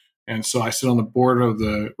organizations. And so I sit on the board of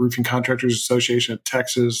the Roofing Contractors Association of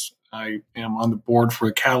Texas. I am on the board for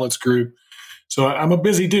the Catalyst Group. So I'm a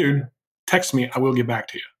busy dude. Text me. I will get back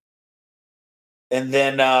to you. And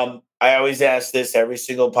then I always ask this every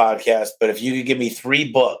single podcast, but if you could give me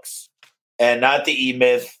 3 books, and not the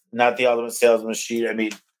E-Myth, not the Ultimate Sales Machine. I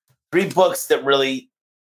mean, 3 books that really,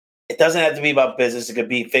 it doesn't have to be about business. It could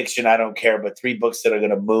be fiction. I don't care. But 3 books that are going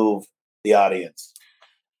to move the audience.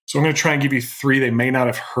 So I'm going to try and give you 3 they may not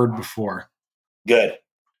have heard before. Good.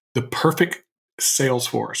 The Perfect Sales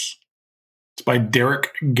Force. It's by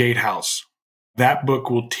Derek Gatehouse. That book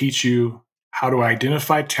will teach you how to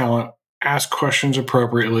identify talent, ask questions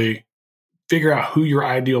appropriately, figure out who your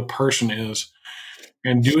ideal person is,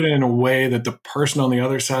 and do it in a way that the person on the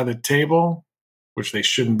other side of the table which they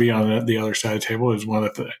shouldn't be on the other side of the table, is one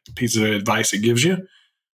of the pieces of advice it gives you,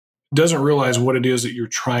 doesn't realize what it is that you're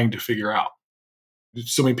trying to figure out.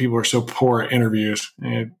 So many people are so poor at interviews,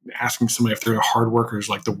 and asking somebody if they're a hard worker is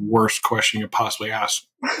like the worst question you could possibly ask.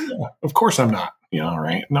 Yeah, of course I'm not,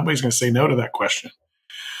 right? Nobody's going to say no to that question.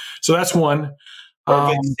 So that's one.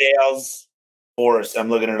 Perfect Sales Force. I'm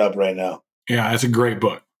looking it up right now. Yeah, it's a great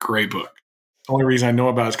book. Great book. The only reason I know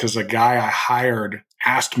about it is because the guy I hired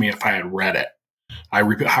asked me if I had read it. I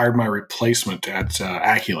hired my replacement at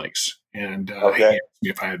AccuLinks, and he asked me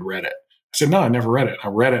if I had read it. I said, no, I never read it. I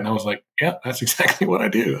read it, and I was like, yeah, that's exactly what I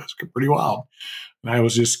do. That's pretty wild. And I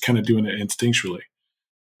was just kind of doing it instinctually.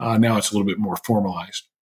 Now it's a little bit more formalized.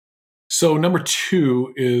 So number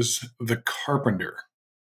 2 is The Carpenter.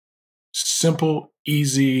 Simple,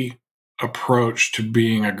 easy approach to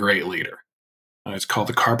being a great leader. It's called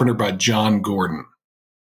The Carpenter by John Gordon.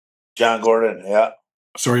 John Gordon, yeah.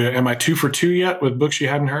 So am I 2 for 2 yet with books you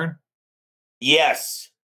hadn't heard? Yes.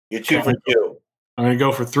 You're 2 for 2. I'm going to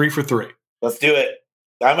go for 3 for 3. Let's do it.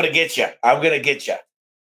 I'm going to get you.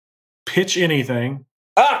 Pitch Anything.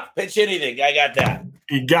 Pitch Anything. I got that.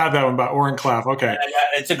 You got that one by Oren Klaff. Okay.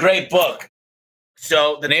 It's a great book.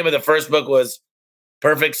 So the name of the first book was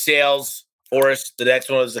Perfect Sales Force. The next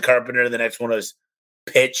one was The Carpenter. The next one was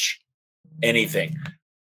Pitch Anything.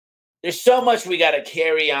 There's so much we got to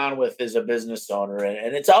carry on with as a business owner.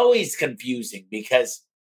 And it's always confusing because,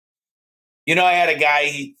 I had a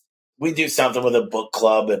guy, we do something with a book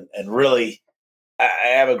club and really I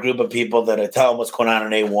have a group of people that I tell them what's going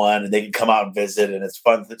on in A1 and they can come out and visit and it's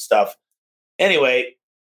fun stuff. Anyway,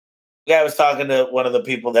 the guy was talking to one of the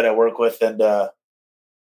people that I work with and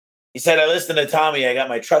he said, I listened to Tommy, I got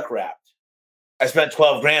my truck wrapped. I spent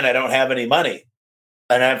 $12,000. I don't have any money.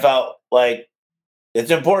 And I felt like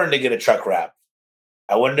it's important to get a truck wrapped.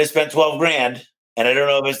 I wouldn't have spent $12,000. And I don't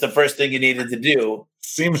know if it's the first thing you needed to do.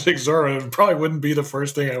 Seems exorbitant. It probably wouldn't be the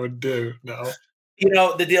first thing I would do. No.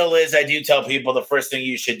 The deal is I do tell people the first thing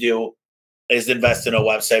you should do is invest in a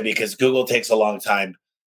website because Google takes a long time.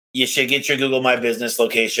 You should get your Google My Business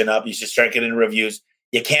location up. You should start getting reviews.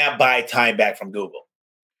 You can't buy time back from Google.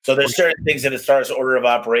 So there's certain things in as far as order of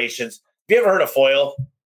operations. Have you ever heard of FOIL?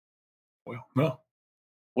 Well, no.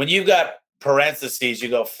 When you've got parentheses, you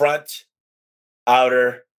go front,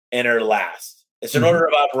 outer, inner, last. It's an order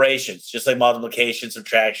of operations, just like multiplication,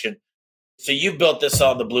 subtraction. So you built this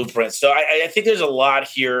on the blueprint. So I think there's a lot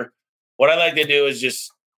here. What I like to do is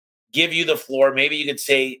just give you the floor. Maybe you could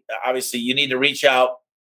say, obviously, you need to reach out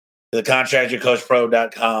to the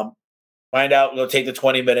contractorcoachpro.com. Find out, go take the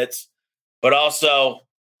 20 minutes. But also,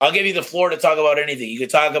 I'll give you the floor to talk about anything. You could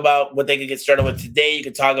talk about what they could get started with today. You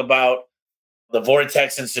could talk about the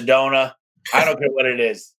vortex in Sedona. I don't care what it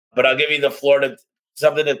is. But I'll give you the floor to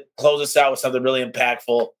something to close us out with something really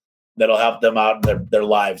impactful that'll help them out in their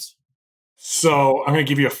lives. So I'm going to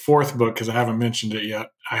give you a 4th book because I haven't mentioned it yet.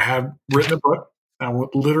 I have written a book. I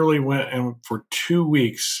literally went and for 2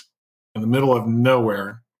 weeks in the middle of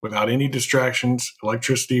nowhere without any distractions,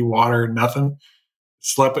 electricity, water, nothing.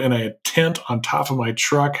 Slept in a tent on top of my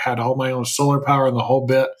truck, had all my own solar power and the whole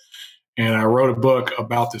bit. And I wrote a book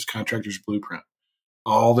about this contractor's blueprint,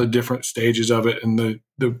 all the different stages of it and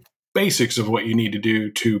the basics of what you need to do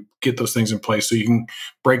to get those things in place so you can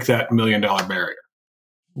break that $1 million barrier,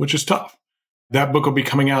 which is tough. That book will be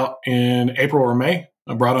coming out in April or May.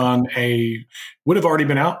 I brought on would have already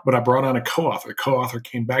been out, but I brought on a co-author. The co-author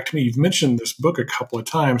came back to me. You've mentioned this book a couple of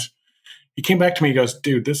times. He came back to me. He goes,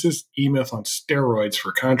 dude, this is E-Myth on steroids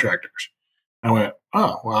for contractors. I went,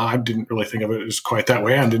 oh, well, I didn't really think of it as quite that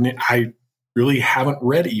way. I really haven't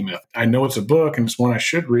read E-Myth. I know it's a book and it's one I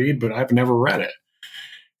should read, but I've never read it.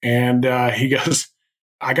 And he goes,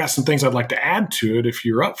 I got some things I'd like to add to it if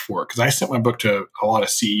you're up for it. Because I sent my book to a lot of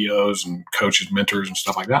CEOs and coaches, mentors, and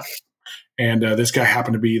stuff like that. And this guy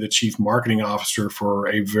happened to be the chief marketing officer for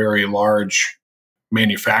a very large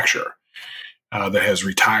manufacturer that has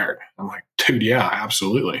retired. I'm like, dude, yeah,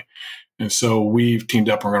 absolutely. And so we've teamed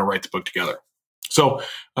up. We're going to write the book together. So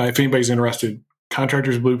if anybody's interested,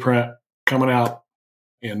 Contractor's Blueprint coming out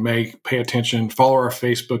in May. Pay attention. Follow our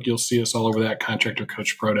Facebook. You'll see us all over that,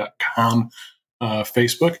 contractorcoachpro.com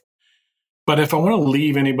Facebook. But if I want to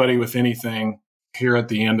leave anybody with anything here at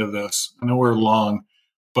the end of this, I know we're long,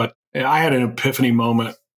 but I had an epiphany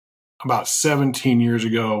moment about 17 years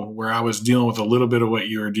ago where I was dealing with a little bit of what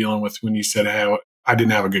you were dealing with when you said, hey, I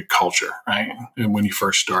didn't have a good culture, right? And when you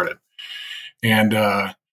first started. And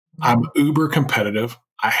I'm uber competitive.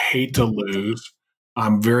 I hate to lose.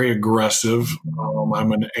 I'm very aggressive.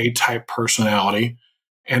 I'm an A-type personality.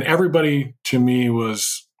 And everybody to me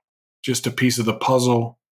was just a piece of the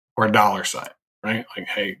puzzle or a dollar sign. right? Like,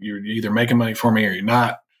 hey, you're either making money for me or you're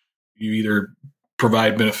not. You either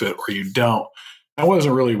provide benefit or you don't. I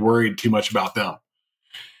wasn't really worried too much about them.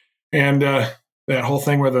 And that whole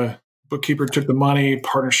thing where the bookkeeper took the money,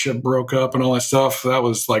 partnership broke up and all that stuff, that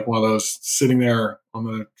was like one of those sitting there on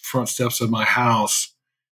the front steps of my house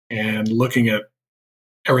and looking at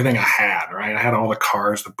everything I had, right? I had all the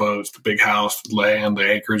cars, the boats, the big house, the land,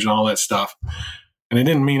 the acreage, and all that stuff. And it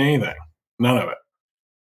didn't mean anything, none of it.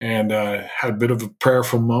 And had a bit of a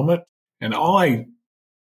prayerful moment. And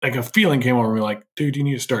like a feeling came over me like, dude, you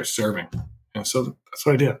need to start serving. And so that's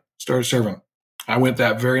what I did. Started serving. I went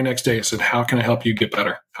that very next day and said, how can I help you get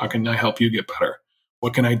better? How can I help you get better?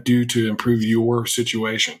 What can I do to improve your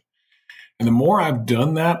situation? And the more I've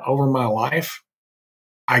done that over my life,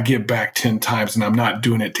 I get back 10 times, and I'm not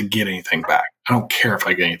doing it to get anything back. I don't care if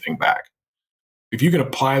I get anything back. If you can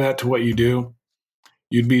apply that to what you do,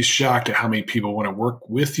 you'd be shocked at how many people want to work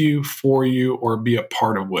with you, for you, or be a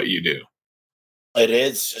part of what you do. It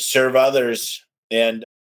is serve others. And,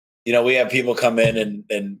 we have people come in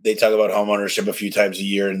and they talk about home ownership a few times a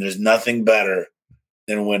year, and there's nothing better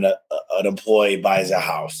than when an employee buys a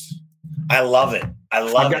house. I love it.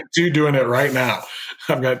 I've got two doing it right now.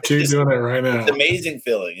 Doing it right now. It's an amazing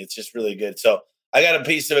feeling. It's just really good. So I got a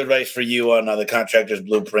piece of advice for you on the Contractor's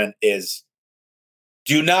Blueprint is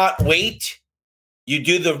do not wait. You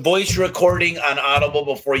do the voice recording on Audible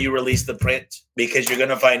before you release the print, because you're going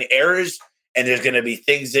to find errors and there's going to be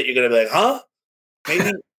things that you're going to be like, huh?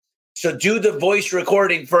 Maybe. So do the voice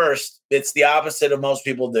recording first. It's the opposite of most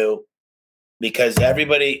people do, because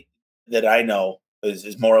everybody that I know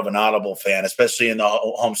is more of an Audible fan, especially in the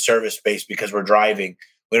home service space, because we're driving.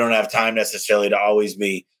 We don't have time necessarily to always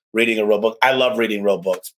be reading a real book. I love reading real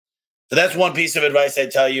books. So that's one piece of advice I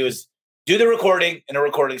tell you is do the recording in a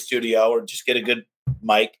recording studio or just get a good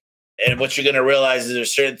mic. And what you're going to realize is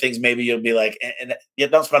there's certain things maybe you'll be like, and you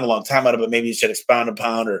don't spend a long time on it, but maybe you should expound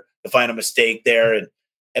upon or find a mistake there. And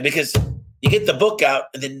because you get the book out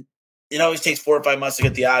and then it always takes 4 or 5 months to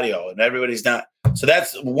get the audio and everybody's not. So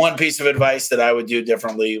that's one piece of advice that I would do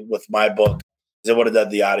differently with my book is I would have done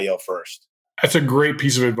the audio first. That's a great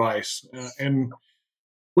piece of advice. And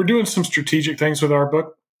we're doing some strategic things with our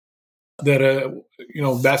book that,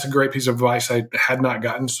 that's a great piece of advice I had not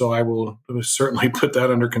gotten. So I will certainly put that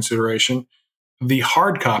under consideration. The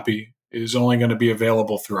hard copy is only going to be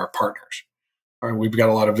available through our partners. All right, we've got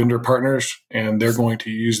a lot of vendor partners, and they're going to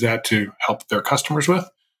use that to help their customers with.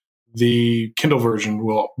 The Kindle version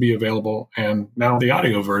will be available, and now the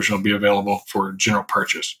audio version will be available for general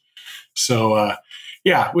purchase. So,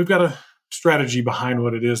 we've got a strategy behind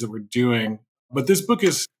what it is that we're doing. But this book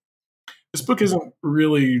isn't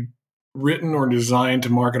really written or designed to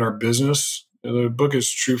market our business. The book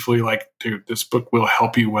is truthfully like, dude, this book will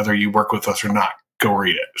help you whether you work with us or not. Go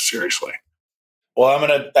read it. Seriously. Well,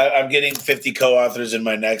 I'm getting 50 co-authors in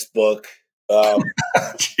my next book.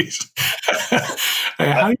 Jeez.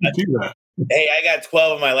 Hey, how do you do that? Hey, I got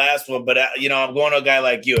 12 in my last one, but I'm going to a guy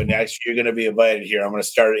like you, and actually you're going to be invited here. I'm going to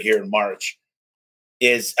start it here in March.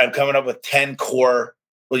 I'm coming up with 10 core.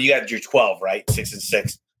 Well, you got your 12, right? 6 and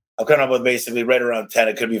 6. I'm coming up with basically right around 10.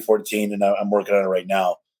 It could be 14, and I'm working on it right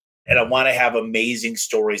now. And I want to have amazing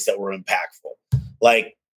stories that were impactful,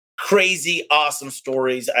 like crazy, awesome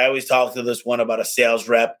stories. I always talk to this one about a sales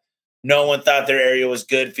rep. No one thought their area was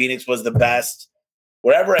good. Phoenix was the best.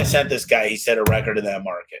 Wherever I sent this guy, he set a record in that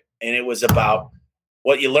market. And it was about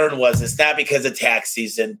what you learned was it's not because of tax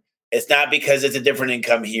season. It's not because it's a different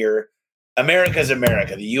income here. America's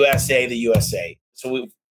America, the USA. So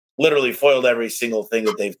we've literally foiled every single thing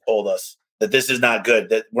that they've told us, that this is not good,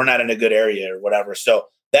 that we're not in a good area or whatever. So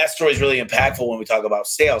that story is really impactful when we talk about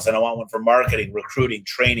sales. And I want one for marketing, recruiting,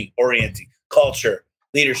 training, orienting, culture,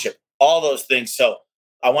 leadership, all those things. So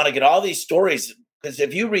I want to get all these stories, because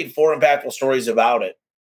if you read 4 impactful stories about it,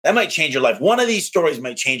 that might change your life. One of these stories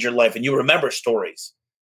might change your life, and you remember stories.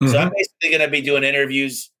 Mm-hmm. So I'm basically going to be doing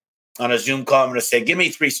interviews on a Zoom call. I'm going to say, give me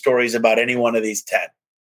 3 stories about any one of these 10.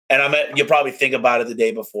 And you'll probably think about it the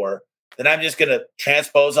day before. Then I'm just going to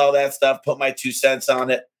transpose all that stuff, put my 2 cents on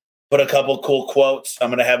it, put a couple cool quotes. I'm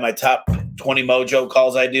going to have my top 20 mojo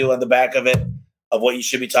calls I do on the back of it of what you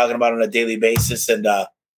should be talking about on a daily basis. And I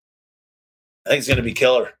think it's going to be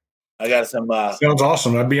killer. I got some. Sounds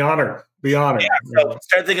awesome. I'd be honored. Yeah, so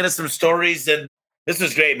start thinking of some stories. And this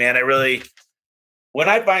was great, man. When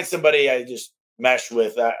I find somebody I just mesh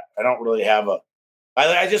with, I don't really have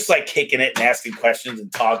I just like kicking it and asking questions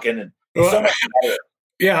and talking. And so much better.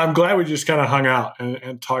 Yeah, I'm glad we just kind of hung out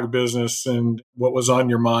and talked business and what was on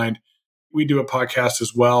your mind. We do a podcast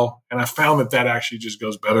as well. And I found that actually just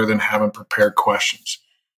goes better than having prepared questions.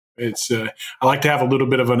 I like to have a little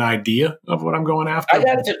bit of an idea of what I'm going after. I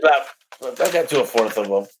got to a fourth of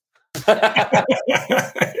them.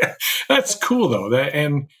 That's cool though.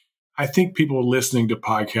 And I think people listening to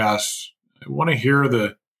podcasts want to hear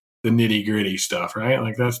the nitty gritty stuff, right?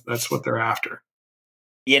 Like that's what they're after.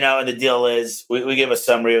 And the deal is we give a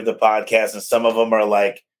summary of the podcast, and some of them are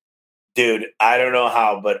like, dude, I don't know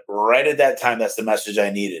how, but right at that time, that's the message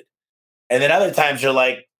I needed. And then other times you're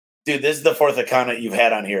like, dude, this is the fourth accountant you've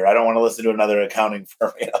had on here. I don't want to listen to another accounting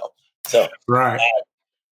firm, So, right.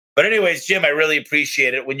 But anyways, Jim, I really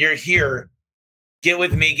appreciate it. When you're here, get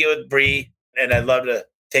with me, get with Bree, and I'd love to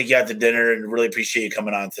take you out to dinner, and really appreciate you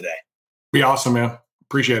coming on today. Be awesome, man.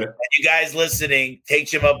 Appreciate it. And you guys listening, take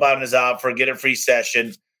Jim up on his offer, get a free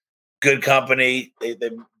session. Good company.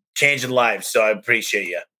 They're changing lives, so I appreciate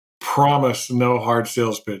you. Promise no hard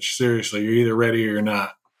sales pitch. Seriously, you're either ready or you're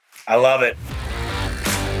not. I love it.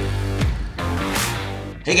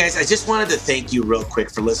 Hey guys, I just wanted to thank you real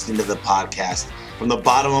quick for listening to the podcast. From the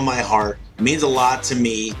bottom of my heart, it means a lot to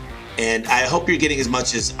me, and I hope you're getting as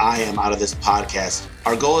much as I am out of this podcast.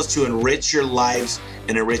 Our goal is to enrich your lives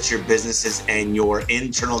and enrich your businesses and your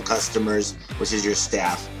internal customers, which is your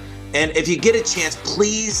staff. And if you get a chance,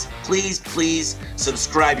 please, please, please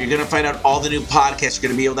subscribe. You're going to find out all the new podcasts. You're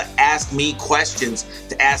going to be able to ask me questions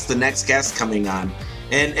to ask the next guest coming on.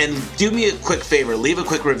 And do me a quick favor, leave a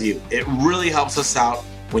quick review. It really helps us out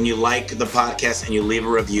when you like the podcast and you leave a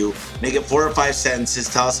review. Make it 4 or 5 sentences.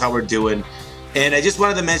 Tell us how we're doing. And I just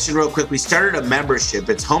wanted to mention real quick, we started a membership.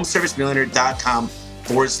 It's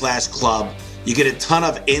homeservicemillionaire.com/club. You get a ton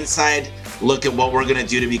of inside look at what we're going to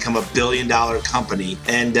do to become $1 billion company.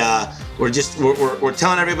 And we're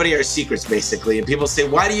telling everybody our secrets, basically. And people say,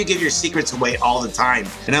 why do you give your secrets away all the time?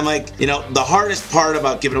 And I'm like, the hardest part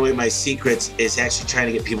about giving away my secrets is actually trying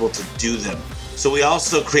to get people to do them. So we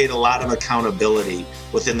also create a lot of accountability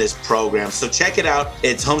within this program. So check it out.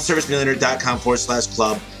 It's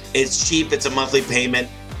homeservicemillionaire.com/club. It's cheap. It's a monthly payment.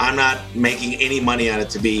 I'm not making any money on it,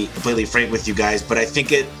 to be completely frank with you guys, but I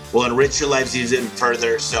think it will enrich your lives even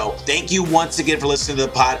further. So thank you once again for listening to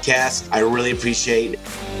the podcast. I really appreciate it.